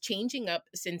are just changing up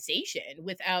sensation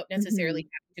without necessarily Hmm.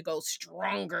 having to go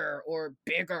stronger or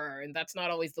bigger, and that's not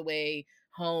always the way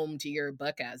home to your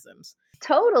buckasms.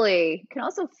 Totally. Can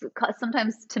also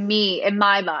sometimes, to me, in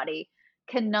my body,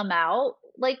 can numb out,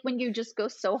 like when you just go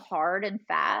so hard and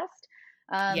fast.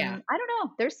 Yeah. I don't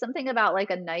know. There's something about like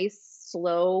a nice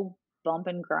slow bump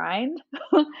and grind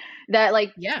that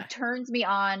like Yeah. turns me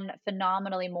on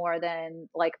phenomenally more than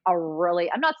like a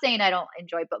really. I'm not saying I don't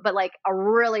enjoy, but like a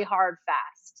really hard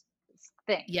fast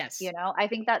thing. Yes. I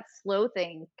think that slow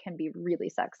thing can be really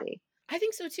sexy. I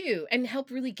think so too, and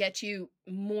help really get you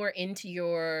more into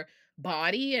your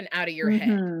body and out of your head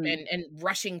Hmm. and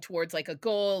rushing towards like a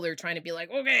goal or trying to be like,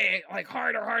 okay, like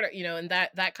harder, harder, and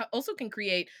that also can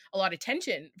create a lot of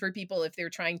tension for people if they're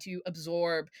trying to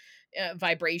absorb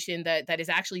vibration that is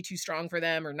actually too strong for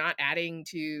them or not adding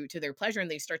to their pleasure,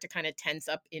 and they start to kind of tense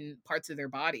up in parts of their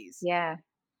bodies. Yeah.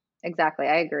 exactly.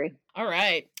 I agree. All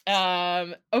right.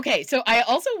 Okay, so I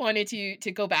also wanted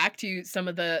to go back to some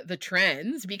of the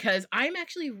trends because I'm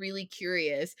actually really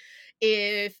curious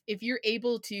if you're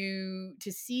able to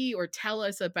see or tell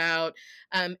us about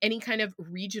any kind of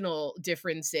regional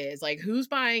differences, like who's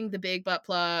buying the big butt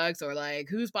plugs or like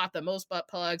who's bought the most butt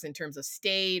plugs in terms of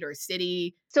state or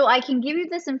city. So I can give you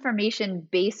this information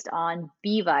based on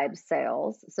B-Vibe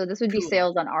sales. So this would be Cool.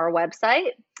 sales on our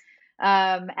website.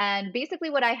 And basically,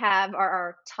 what I have are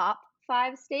our top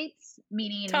 5 states,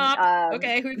 meaning Top.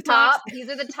 Okay, who are the tops? top. These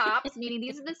are the tops, meaning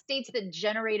these are the states that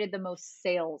generated the most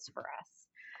sales for us.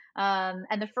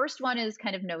 And the first one is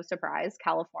kind of no surprise,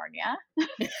 California.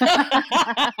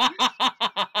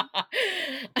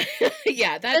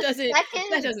 Yeah, The that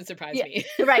second, doesn't surprise yeah, me.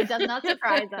 right, does not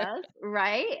surprise us,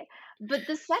 right? But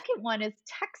the second one is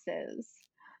Texas.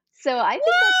 So I think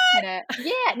that's What?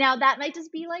 kinda, yeah, now that might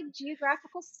just be, like,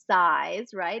 geographical size,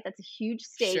 right? That's a huge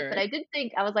state, but Sure. I did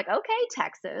think I was like, "Okay,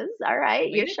 Texas, all right,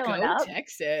 Way you're to showing go, up."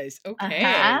 Texas. Uh-huh.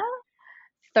 Okay.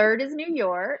 3rd is New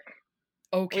York,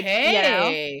 which,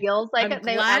 Okay. feels like I'm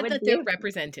I glad would that they're be.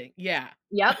 representing. Yeah.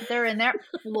 Yep, they're in there.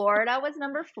 Florida was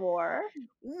number 4.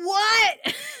 What?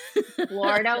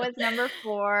 Florida was number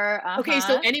 4, Okay,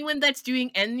 so uh-huh. anyone that's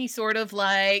doing any sort of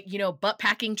like, butt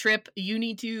packing trip, you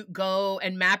need to go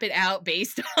and map it out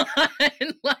based on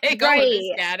like all of this Right.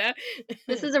 data.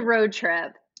 This is a road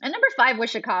trip. And number 5 was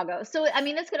Chicago. So, I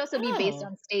mean, this could also be based Oh,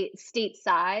 on state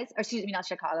size, or excuse me, not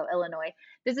Chicago, Illinois.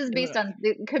 This is based Illinois. on,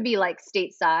 it could be like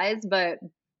state size, but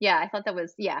yeah, I thought that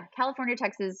was, yeah, California,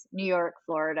 Texas, New York,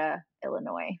 Florida,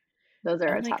 Illinois. Those are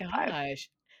Oh our my top 5. gosh.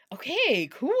 Okay,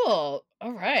 cool.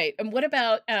 All right. And what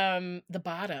about the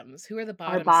bottoms? Who are the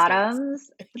Our bottom states?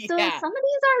 bottoms. So Yeah. some of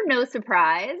these are no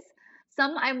surprise.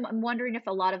 Some I'm wondering if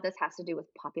a lot of this has to do with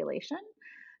population.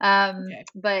 Okay.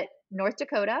 But North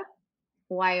Dakota,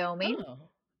 Wyoming, Oh,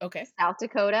 okay. South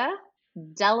Dakota,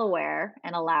 Delaware,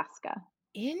 and Alaska.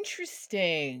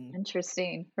 Interesting.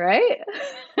 Interesting, right?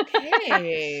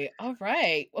 Okay. All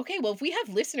right. Okay. Well, if we have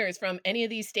listeners from any of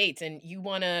these states and you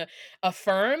want to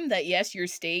affirm that, yes, your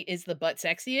state is the butt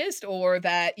sexiest or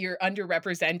that you're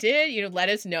underrepresented, let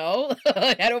us know.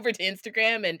 Head over to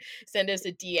Instagram and send us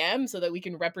a DM so that we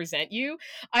can represent you.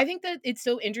 I think that it's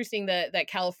so interesting that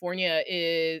California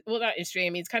is, well, not interesting. I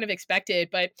mean, it's kind of expected,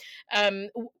 but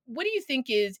what do you think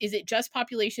is it just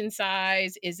population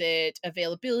size? Is it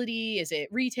availability? Is it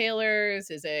retailers?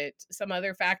 Is it some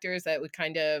other factors that would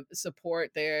kind of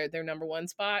support their number one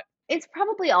spot? It's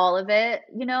probably all of it,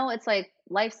 it's like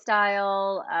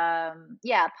lifestyle,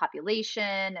 yeah,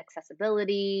 population,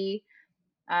 accessibility.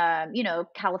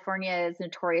 California is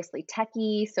notoriously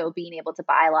techy, so being able to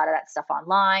buy a lot of that stuff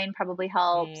online probably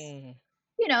helps. Mm,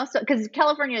 So because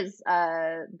California is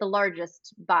the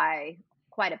largest by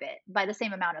quite a bit, by the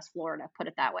same amount as Florida, put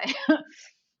it that way.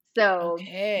 So,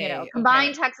 okay. combine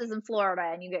Okay. Texas and Florida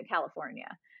and you get California.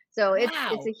 So it's a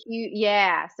Wow. huge,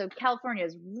 yeah. So California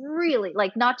is really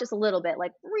like not just a little bit,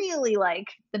 like really like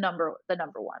the number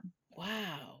one.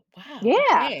 Wow. Wow. Yeah.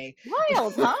 Okay.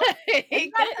 Wild, huh? Isn't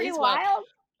that That pretty is wild.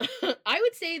 wild? I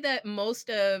would say that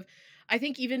I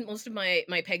think even most of my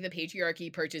Peg the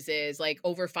Patriarchy purchases, like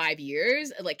over 5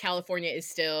 years, like California is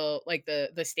still like the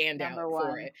standout Number for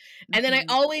one. it. And then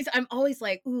Mhm. I'm always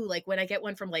like, ooh, like when I get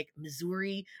one from like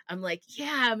Missouri, I'm like,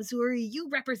 yeah, Missouri, you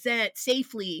represent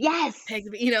safely. Yes. Peg,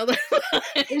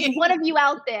 There's one of you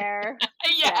out there.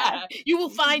 Yes. yeah, you will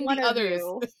find One the of others.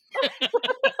 you.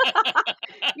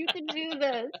 You can do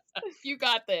this. You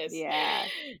got this. Yeah.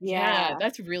 Yeah, Yeah.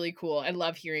 that's really cool. I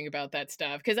love hearing about that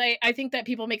stuff because I think that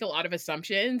people make a lot of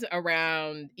assumptions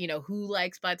around, who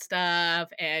likes butt stuff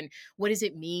and what does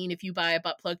it mean if you buy a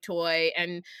butt plug toy.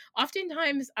 And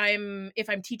oftentimes if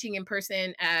I'm teaching in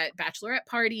person at bachelorette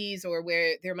parties or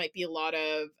where there might be a lot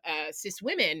of cis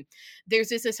women, there's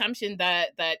this assumption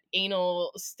that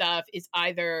anal stuff is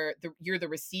either you're the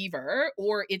receiver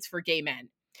or it's for gay men,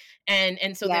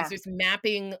 and so there's Yeah. this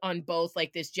mapping on both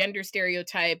like this gender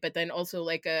stereotype but then also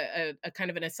like a kind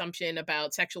of an assumption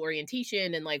about sexual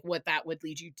orientation and like what that would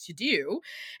lead you to do.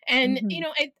 And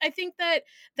Mhm. I think that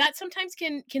sometimes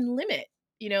can limit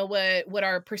what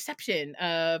our perception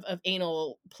of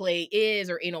anal play is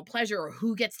or anal pleasure or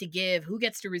who gets to give, who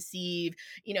gets to receive,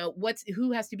 what's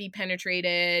who has to be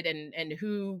penetrated and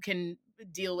who can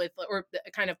deal with or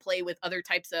kind of play with other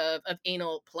types of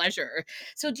anal pleasure.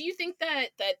 So do you think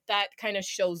that kind of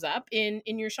shows up in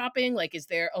your shopping? Like, is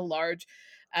there a large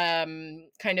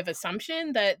kind of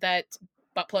assumption that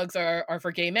butt plugs are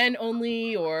for gay men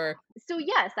only or So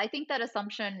yes, I think that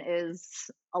assumption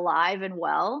is alive and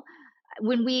well.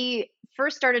 When we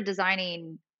first started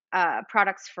designing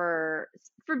products for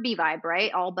B Vibe,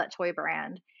 right? All but toy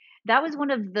brand. That was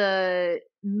one of the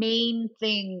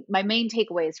my main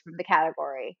takeaways from the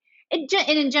category. And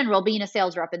in general, being a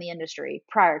sales rep in the industry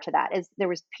prior to that is there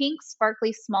was pink,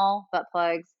 sparkly, small butt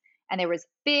plugs, and there was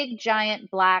big, giant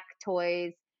black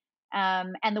toys.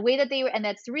 And the way that they were, and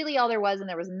that's really all there was, and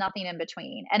there was nothing in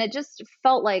between. And it just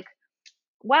felt like,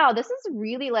 wow, this is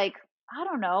really like, I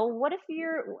don't know, what if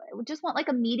you're just want like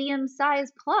a medium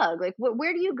sized plug? Like,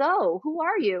 where do you go? Who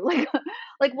are you?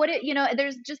 Like what it,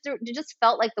 there's just, it just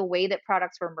felt like the way that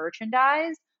products were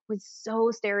merchandised was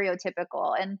so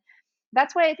stereotypical. And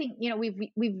that's why I think,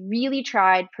 we've really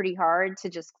tried pretty hard to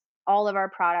just, all of our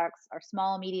products are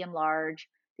small, medium, large.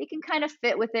 They can kind of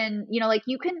fit within, like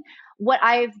you can, what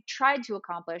I've tried to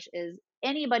accomplish is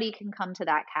anybody can come to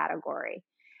that category.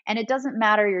 And it doesn't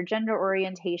matter your gender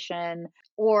orientation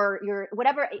or your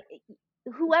whatever,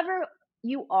 whoever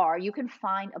you are, you can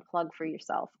find a plug for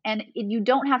yourself. And you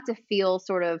don't have to feel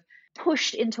sort of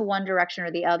pushed into one direction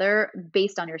or the other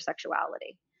based on your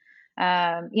sexuality.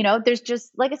 There's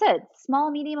just, like I said,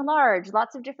 small, medium, and large,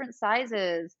 lots of different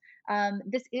sizes.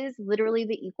 This is literally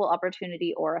the equal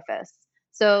opportunity orifice.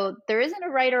 So there isn't a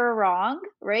right or a wrong,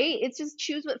 right? It's just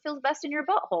choose what feels best in your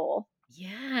butthole.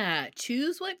 Yeah,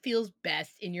 choose what feels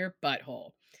best in your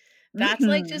butthole. That's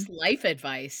like Hmm. just life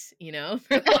advice, you know?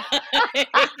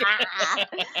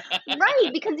 Right,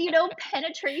 because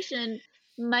penetration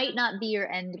might not be your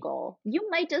end goal. You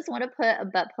might just want to put a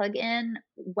butt plug in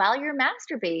while you're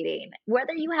masturbating,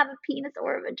 whether you have a penis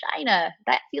or a vagina.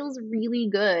 That feels really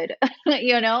good,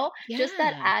 just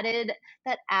Yeah.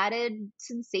 that added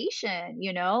sensation,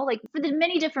 like for the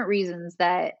many different reasons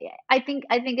that I think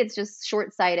it's just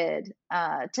short-sighted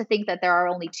to think that there are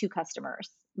only two customers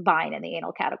buying in the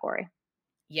anal category.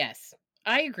 Yes,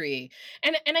 I agree.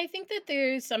 And I think that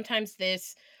there's sometimes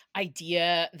this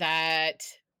idea that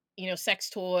sex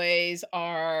toys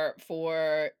are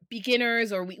for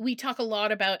beginners, or we talk a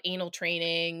lot about anal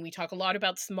training, we talk a lot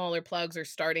about smaller plugs or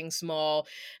starting small,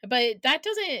 but that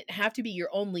doesn't have to be your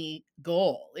only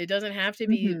goal. It doesn't have to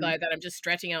be Mhm. by that I'm just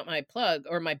stretching out my plug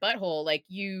or my butthole, like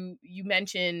you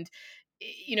mentioned.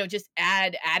 Just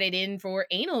add it in for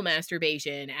anal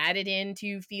masturbation, add it in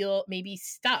to feel maybe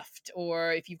stuffed,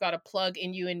 or if you've got a plug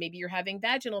in you and maybe you're having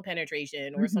vaginal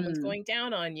penetration or someone's Mhm. going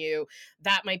down on you,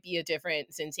 that might be a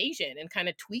different sensation, and kind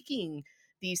of tweaking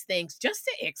these things just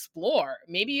to explore.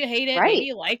 Maybe you hate it, maybe Right.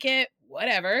 you like it,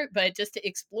 whatever, but just to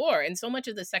explore. And so much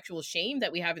of the sexual shame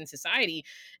that we have in society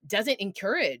doesn't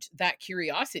encourage that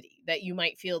curiosity, that you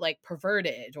might feel like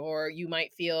perverted, or you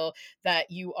might feel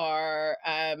that you are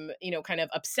kind of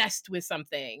obsessed with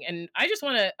something. And I just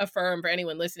want to affirm for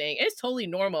anyone listening, it's totally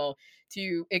normal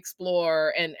to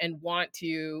explore and want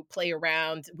to play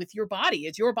around with your body.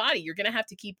 It's your body. You're going to have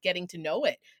to keep getting to know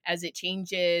it as it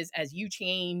changes, as you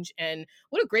change. And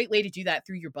what a great way to do that,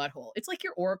 through your butthole. It's like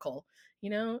your oracle,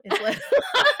 it's like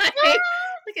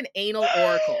like an anal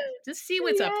oracle. Just see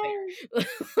what's up Yes.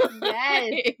 there.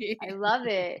 Yes. I love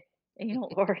it.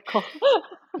 Anal oracle.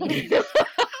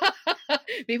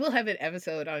 Maybe we'll have an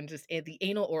episode on just the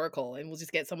anal oracle, and we'll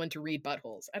just get someone to read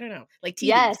buttholes. I don't know, like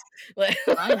Yes, TVs. Like-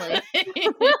 finally.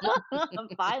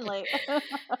 Finally.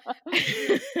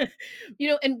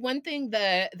 And one thing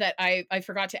that I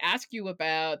forgot to ask you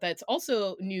about that's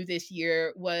also new this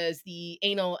year was the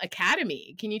Anal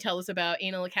Academy. Can you tell us about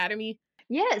Anal Academy?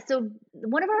 Yeah, so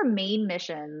one of our main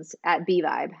missions at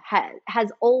BVibe has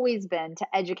always been to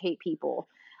educate people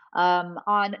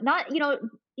on not,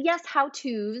 yes, how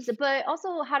to's, but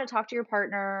also how to talk to your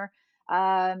partner,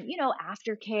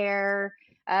 aftercare,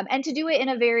 and to do it in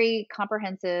a very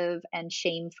comprehensive and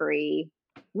shame free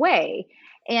way.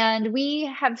 And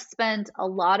we have spent a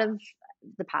lot of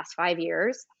the past 5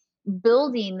 years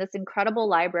building this incredible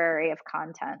library of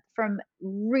content from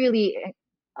really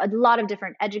a lot of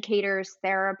different educators,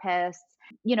 therapists,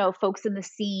 folks in the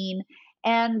scene.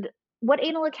 And what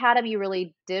Anal Academy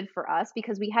really did for us,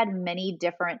 because we had many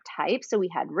different types. So we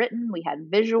had written, we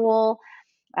had visual,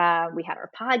 we had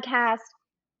our podcast.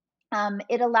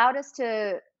 It allowed us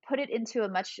to put it into a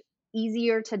much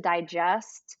easier to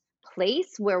digest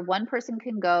place where one person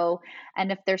can go,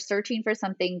 and if they're searching for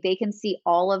something, they can see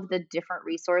all of the different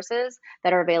resources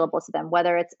that are available to them,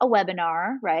 whether it's a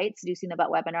webinar, right, seducing the butt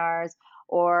webinars,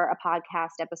 or a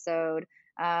podcast episode.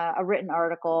 a written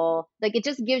article. Like it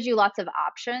just gives you lots of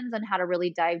options on how to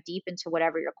really dive deep into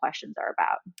whatever your questions are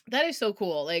about. That is so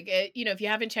cool. Like, if you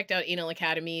haven't checked out Anal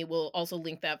Academy, we'll also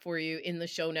link that for you in the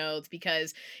show notes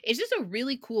because it's just a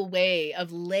really cool way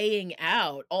of laying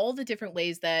out all the different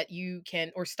ways that you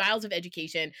can, or styles of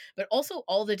education, but also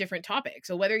all the different topics.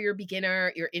 So whether you're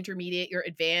beginner, you're intermediate, you're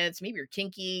advanced, maybe you're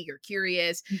kinky, you're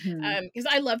curious. Hmm. Because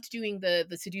I loved doing the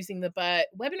seducing the butt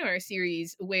webinar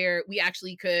series where we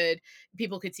actually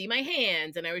people could see my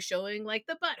hands and I was showing like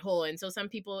the butthole. And so some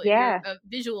people, if you're Yeah. a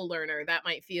visual learner, that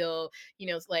might feel,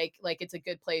 it's like it's a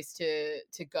good place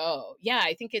to go. Yeah,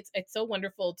 I think it's so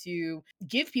wonderful to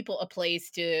give people a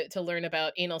place to learn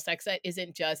about anal sex that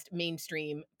isn't just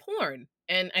mainstream porn.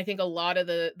 And I think a lot of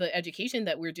the education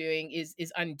that we're doing is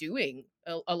undoing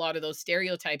a lot of those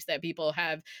stereotypes that people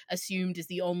have assumed is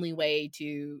the only way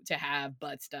to have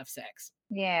butt stuff sex.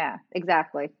 Yeah,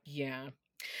 exactly. Yeah.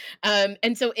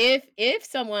 And so if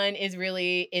someone is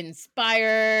really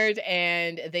inspired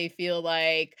and they feel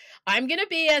like I'm gonna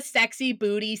be a sexy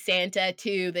booty Santa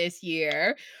too this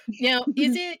year, now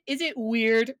is it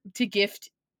weird to gift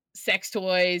sex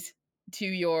toys to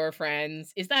your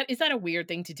friends? Is that a weird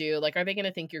thing to do? Like, are they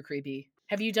gonna think you're creepy?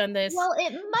 Have you done this? Well,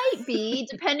 it might be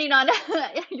depending on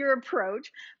your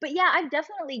approach, but yeah, I've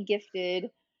definitely gifted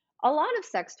a lot of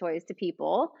sex toys to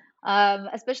people,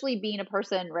 especially being a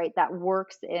person, right, that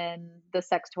works in the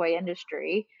sex toy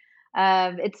industry.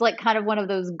 It's like kind of one of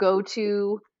those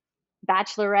go-to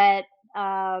bachelorette,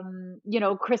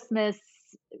 Christmas,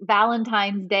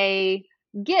 Valentine's Day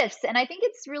gifts. And I think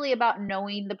it's really about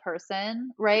knowing the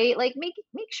person, right? Like make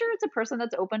sure it's a person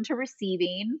that's open to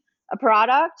receiving a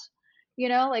product.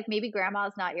 Like maybe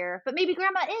grandma's not your, but maybe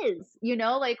grandma is,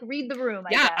 like read the room,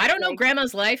 I Yeah, guess. I don't know Like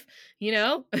grandma's life, you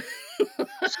know?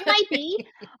 she might be.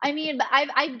 I mean, but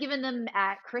I've given them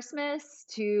at Christmas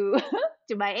to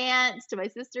to my aunts, to my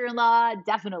sister-in-law,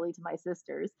 definitely to my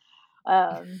sisters.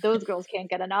 Those girls can't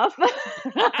get enough.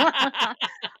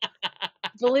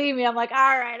 Believe me, I'm like,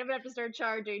 all right, I'm gonna have to start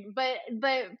charging. But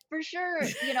for sure,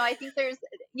 I think there's,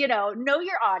 know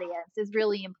your audience is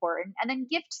really important, and then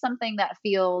gift something that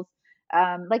feels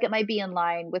like it might be in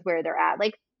line with where they're at.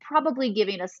 Like probably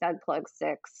giving a snug plug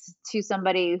six to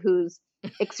somebody who's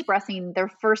expressing their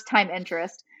first time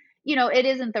interest. It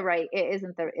isn't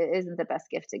the best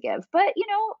gift to give. But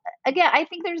again, I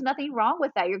think there's nothing wrong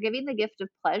with that. You're giving the gift of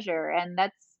pleasure, and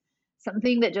that's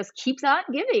something that just keeps on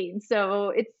giving.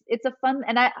 So it's a fun,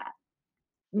 and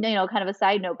kind of a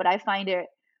side note, but I find it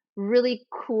really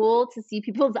cool to see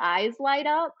people's eyes light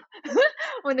up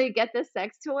when they get this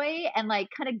sex toy and like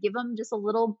kind of give them just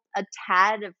a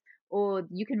tad of, oh,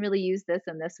 you can really use this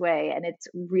in this way, and it's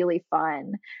really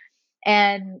fun.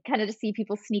 And kind of to see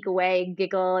people sneak away and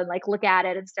giggle and like look at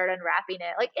it and start unwrapping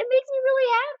it, like it makes me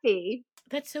really happy.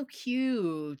 That's so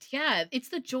cute. Yeah, it's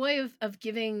the joy of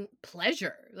giving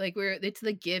pleasure. Like where it's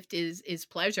the gift is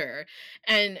pleasure.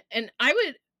 And I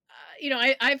would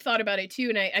I've thought about it too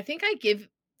and I think I give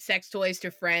sex toys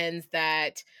to friends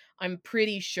that I'm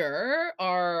pretty sure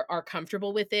are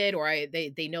comfortable with it or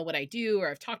they know what I do or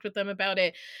I've talked with them about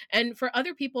it. And for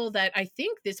other people that I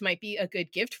think this might be a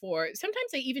good gift for,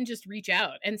 sometimes I even just reach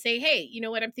out and say, "Hey, you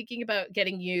know what? I'm thinking about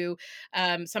getting you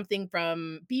something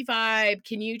from B Vibe.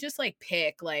 Can you just like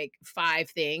pick like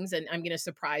 5 things and I'm going to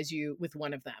surprise you with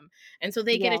one of them?" And so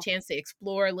they get a Yeah. chance to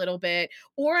explore a little bit.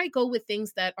 Or I go with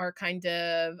things that are kind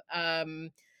of,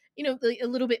 like, a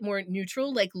little bit more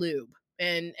neutral, like lube.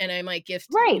 And I might gift,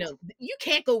 Right. you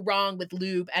can't go wrong with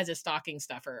lube as a stocking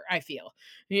stuffer, I feel.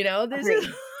 This is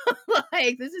Agreed.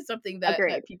 like this is something that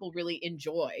Agreed. people really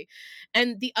enjoy.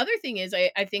 And the other thing is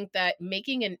I think that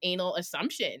making an anal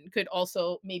assumption could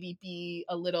also maybe be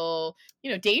a little,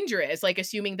 dangerous, like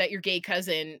assuming that your gay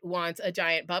cousin wants a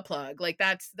giant butt plug. Like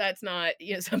that's not,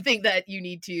 something that you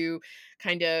need to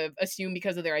kind of assume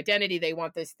because of their identity they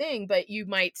want this thing, but you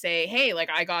might say, "Hey, like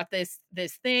I got this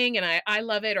thing and I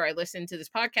love it, or I listened to this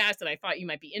podcast and I thought you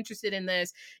might be interested in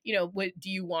this. What do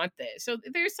you want this?" So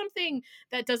there's something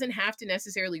that doesn't have to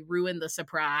necessarily ruin the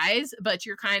surprise, but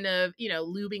you're kind of,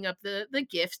 lubing up the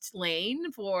gift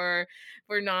lane for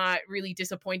not really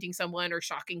disappointing someone or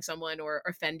shocking someone or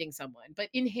offending someone. But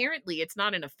inherently it's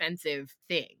not an offensive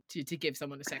thing to give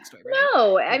someone a sex toy, right?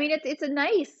 No, I Yeah. mean, it's a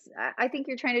nice I think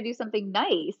you're trying to do something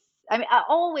nice. I mean,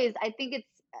 I think it's,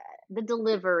 the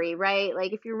delivery, right?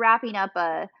 Like, if you're wrapping up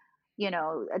a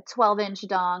 12-inch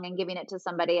dong and giving it to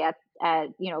somebody at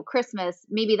Christmas,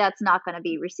 maybe that's not gonna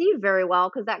be received very well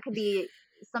because that could be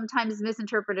sometimes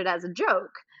misinterpreted as a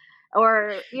joke.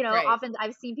 Or, Right. often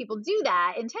I've seen people do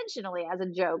that intentionally as a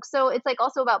joke. So, it's, like,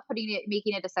 also about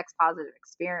making it a sex positive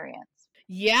experience.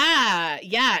 Yeah,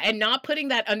 yeah, and not putting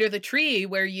that under the tree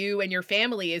where you and your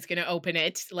family is gonna open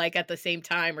it, like, at the same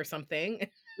time or something.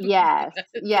 Yes,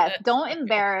 yes, That's don't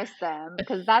embarrass them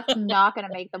because that's not gonna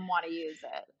make them wanna use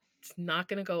it. it's not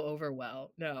gonna go over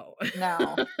well, no.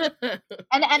 No.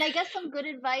 And I guess some good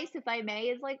advice, if I may,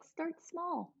 is, like, start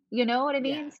small. You know what I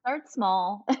Yeah, mean? Start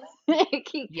small.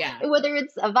 Keep yeah. whether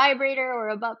it's a vibrator or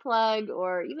a butt plug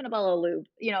or even a ball of lube,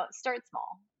 start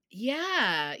small.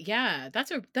 Yeah, yeah,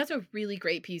 that's a really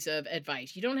great piece of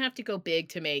advice. You don't have to go big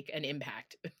to make an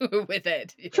impact with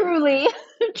it, you know? Truly,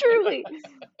 truly.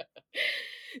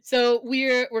 So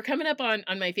we're coming up on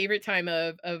my favorite time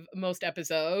of most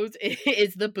episodes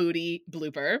is the booty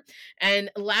blooper.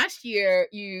 And last year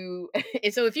you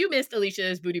so if you missed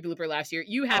Alicia's booty blooper last year,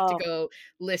 you have to Oh, go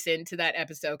listen to that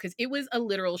episode because it was a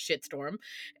literal shitstorm.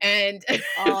 And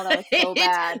oh, that was so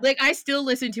bad. like I still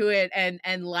listen to it and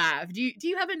laugh. Do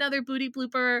you have another booty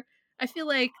blooper? I feel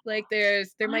like there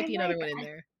might I'm be another like, one in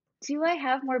there. do I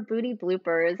have more booty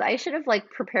bloopers? I should have, like,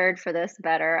 prepared for this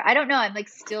better. I don't know, I'm, like,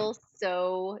 still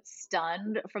so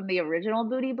stunned from the original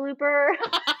booty blooper.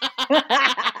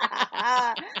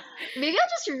 Maybe I'll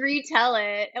just retell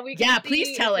it and we can Yeah, please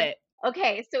see if tell it's it.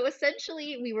 okay. So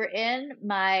essentially, we were in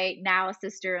my now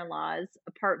sister-in-law's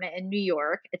apartment in New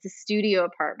York. It's a studio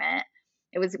apartment.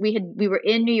 We were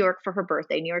in New York for her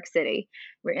birthday, New York City.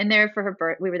 We were there for her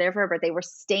birthday. We're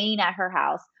staying at her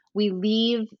house. We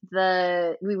went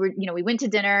to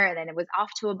dinner and then it was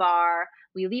off to a bar.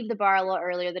 We leave the bar a little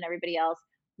earlier than everybody else.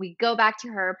 We go back to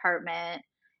her apartment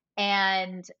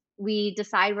and we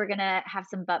decide we're gonna have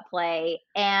some butt play.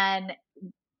 And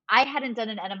I hadn't done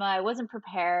an enema, I wasn't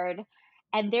prepared.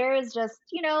 And there is just,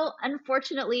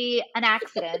 unfortunately, an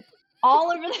accident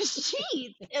all over the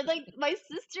sheets in like my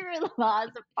sister in law's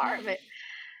apartment.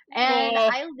 And Oh.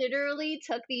 I literally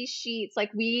took these sheets,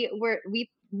 like we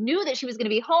knew that she was gonna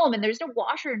be home and there's no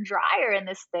washer and dryer in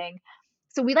this thing.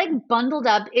 So we like bundled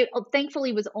up. It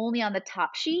thankfully was only on the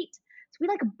top sheet. So we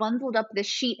like bundled up the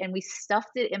sheet and we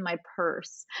stuffed it in my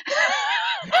purse.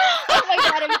 Oh my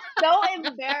god, I'm so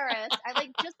embarrassed. I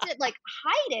like just did like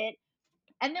hide it.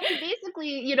 And then we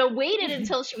basically, waited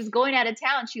until she was going out of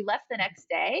town. She left the next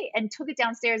day and took it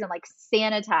downstairs and like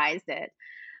sanitized it.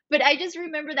 But I just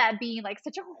remember that being, like,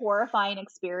 such a horrifying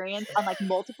experience on, like,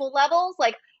 multiple levels,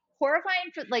 like,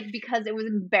 horrifying for like, because it was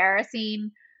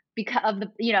embarrassing because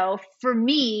of for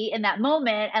me in that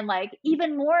moment, and, like,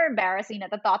 even more embarrassing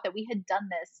at the thought that we had done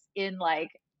this in, like,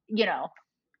 you know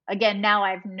again, now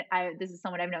this is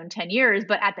someone I've known 10 years,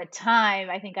 but at the time,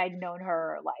 I think I'd known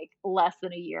her, like, less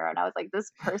than a year, and I was like, "This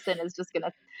person is just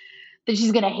gonna that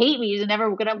she's gonna hate me, she's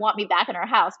never gonna want me back in her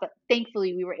house," but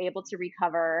thankfully, we were able to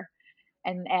recover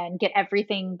and get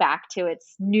everything back to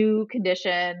its new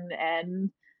condition, and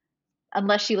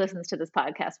unless she listens to this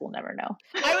podcast, we'll never know.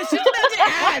 I was just about to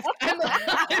ask.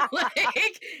 I'm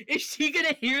like, is she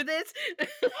gonna hear this? I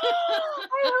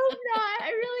hope not. I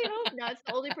really hope not. It's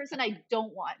the only person I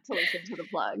don't want to listen to the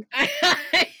plug.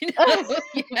 I know,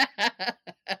 yeah.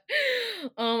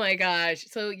 Oh my gosh.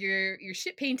 So your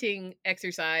shit painting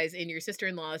exercise in your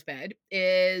sister-in-law's bed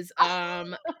is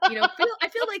I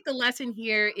feel like the lesson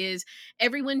here is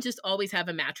everyone just always have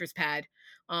a mattress pad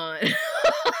on,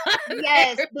 on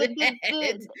Yes, their bed.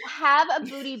 the have a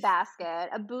booty basket,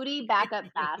 a booty backup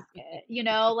basket,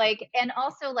 like, and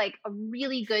also, like, a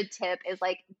really good tip is,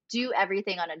 like, do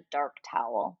everything on a dark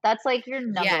towel. That's, like, your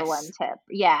number one Yes. tip.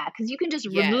 Yeah, because you can just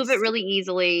remove it Yes. really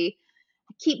easily,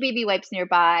 keep baby wipes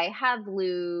nearby, have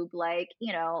lube, like,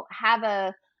 have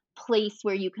a place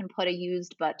where you can put a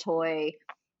used butt toy.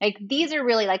 Like, these are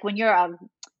really, like, when you're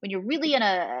really in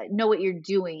a know what you're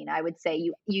doing, I would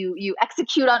say you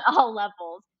execute on all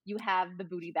levels. You have the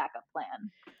booty backup plan.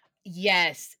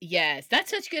 Yes, yes. That's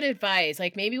such good advice.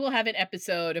 Like maybe we'll have an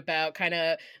episode about kind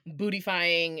of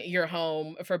bootifying your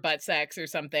home for butt sex or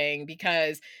something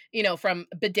because, from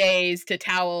bidets to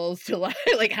towels to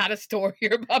like how to store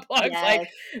your butt plugs, like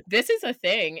Yes. this is a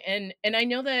thing. And I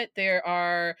know that there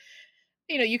are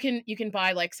you can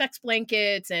buy like sex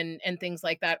blankets and things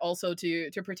like that also to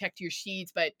protect your sheets,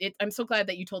 but I'm so glad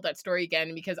that you told that story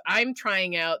again because I'm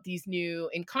trying out these new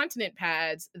incontinent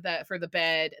pads that for the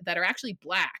bed that are actually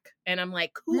black, and I'm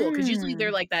like, cool, because usually they're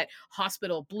Mm. like that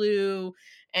hospital blue,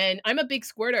 and I'm a big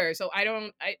squirter, so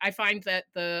I find that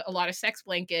a lot of sex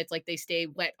blankets, like, they stay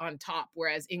wet on top,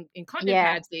 whereas in incontinent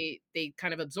Yeah. pads they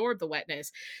kind of absorb the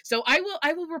wetness. So I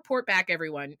will report back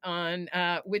everyone on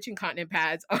which incontinent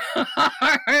pads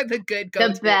are the good The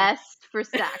go-to. best for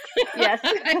sex. Yes.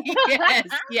 Yes,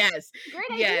 yes,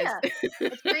 Great yes. idea.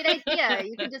 It's a great idea.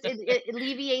 You can just it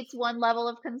alleviates one level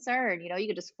of concern. You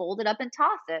could just fold it up and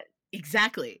toss it.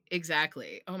 Exactly.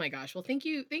 Oh my gosh. Well, thank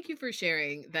you for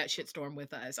sharing that shitstorm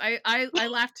with us. I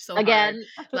laughed so hard Again.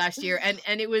 last year,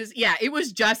 and it was, yeah, it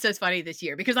was just as funny this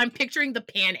year because I'm picturing the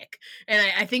panic, and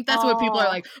I think that's what people are Oh,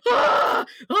 like. Oh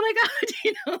my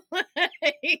god,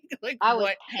 like I was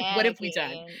what have we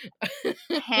done?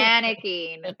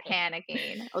 panicking.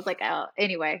 I was like, oh,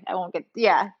 anyway, I won't get,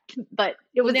 yeah, but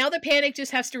it Well, was, now the panic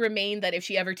just has to remain that if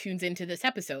she ever tunes into this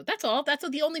episode, that's all. That's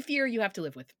the only fear you have to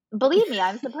live with. believe me,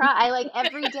 I'm surprised. I like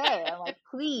every day, I'm like,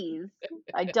 please,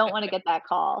 I don't want to get that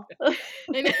call.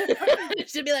 And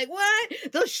she'd be like, "What?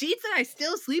 Those sheets that I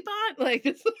still sleep on?" Like,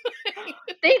 this.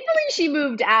 Thankfully, she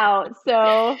moved out,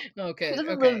 so Oh, she good. doesn't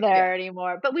live Okay. Yeah. there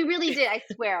anymore. But we really did. I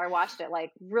swear, I watched it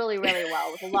like really, really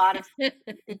well with a lot of,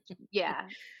 yeah.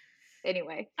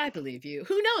 Anyway, I believe you.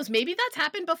 Who knows? Maybe that's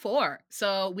happened before.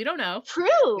 So we don't know. We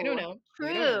don't true, know. We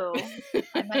don't true.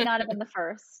 I might not have been the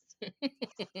first. know.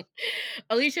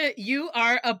 Alicia, you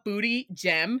are a booty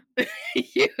gem.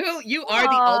 you you are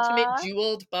the ultimate Aw,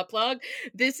 jeweled butt plug.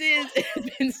 This is has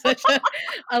been such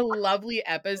a lovely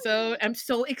episode. I'm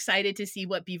so excited to see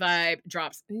what B Vibe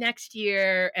drops next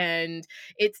year. And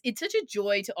it's such a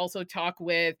joy to also talk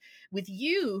with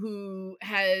you who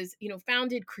has,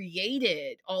 founded,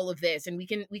 created all of this. And we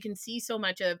can see so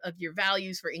much of your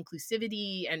values for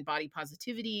inclusivity and body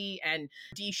positivity and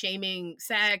de-shaming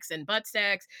sex and butt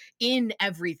sex in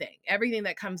everything. Everything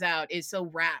that comes out is so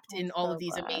wrapped I'm in all of so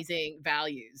these glad. amazing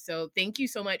values. So thank you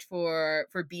so much for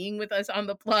being with us on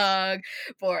the plug,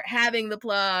 for having the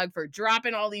plug, for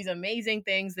dropping all these amazing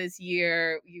things this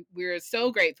year. We're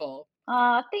so grateful.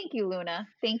 Thank you, Luna.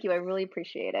 Thank you. I really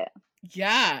appreciate it.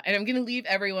 Yeah, and I'm gonna leave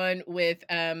everyone with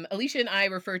Alicia and I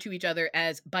refer to each other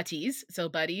as butties, so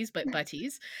buddies, but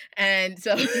butties. And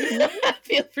so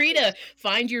feel free to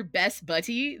find your best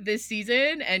buddy this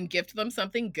season and gift them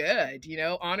something good,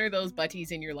 honor those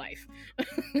butties in your life.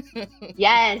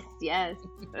 Yes, yes.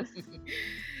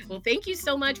 Well, thank you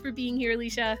so much for being here,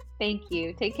 Alicia. Thank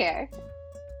you. Take care.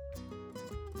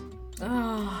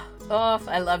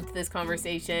 I loved this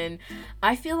conversation.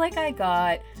 I feel like I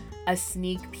got a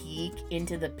sneak peek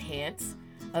into the pants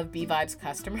of B Vibes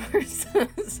customers.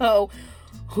 So,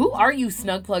 who are you,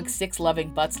 Snugplug 6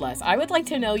 loving buttless? I would like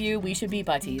to know you. We should be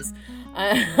butties.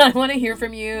 I want to hear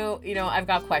from you. I've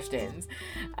got questions.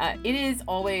 It is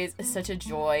always such a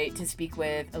joy to speak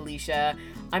with Alicia.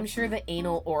 I'm sure the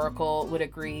anal oracle would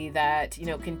agree that,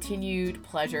 continued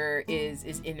pleasure is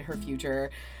in her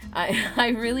future.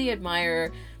 I really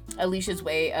admire Alicia's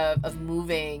way of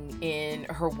moving in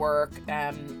her work.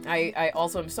 I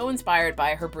also am so inspired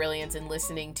by her brilliance in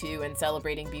listening to and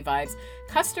celebrating B Vibes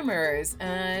customers.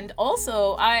 And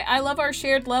also, I love our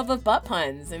shared love of butt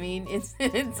puns. I mean,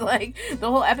 it's like the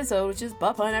whole episode was just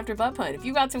butt pun after butt pun. If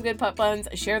you got some good butt puns,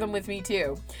 share them with me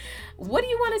too. What do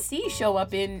you want to see show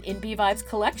up in B Vibe's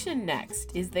collection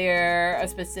next? Is there a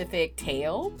specific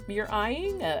tale you're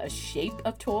eyeing? A shape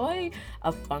of toy?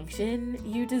 A function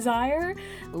you desire?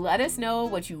 Let us know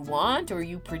what you want or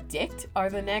you predict are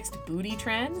the next booty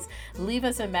trends. Leave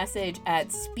us a message at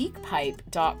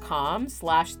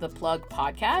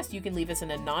speakpipe.com/theplugpodcast. You can leave us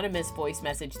an anonymous voice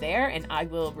message there and I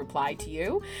will reply to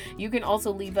you. You can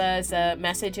also leave us a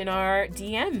message in our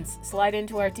DMs. Slide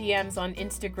into our DMs on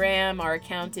Instagram. Our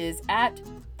account is at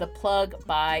The Plug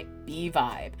by B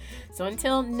Vibe. So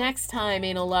until next time,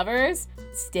 anal lovers,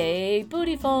 stay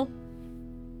bootyful.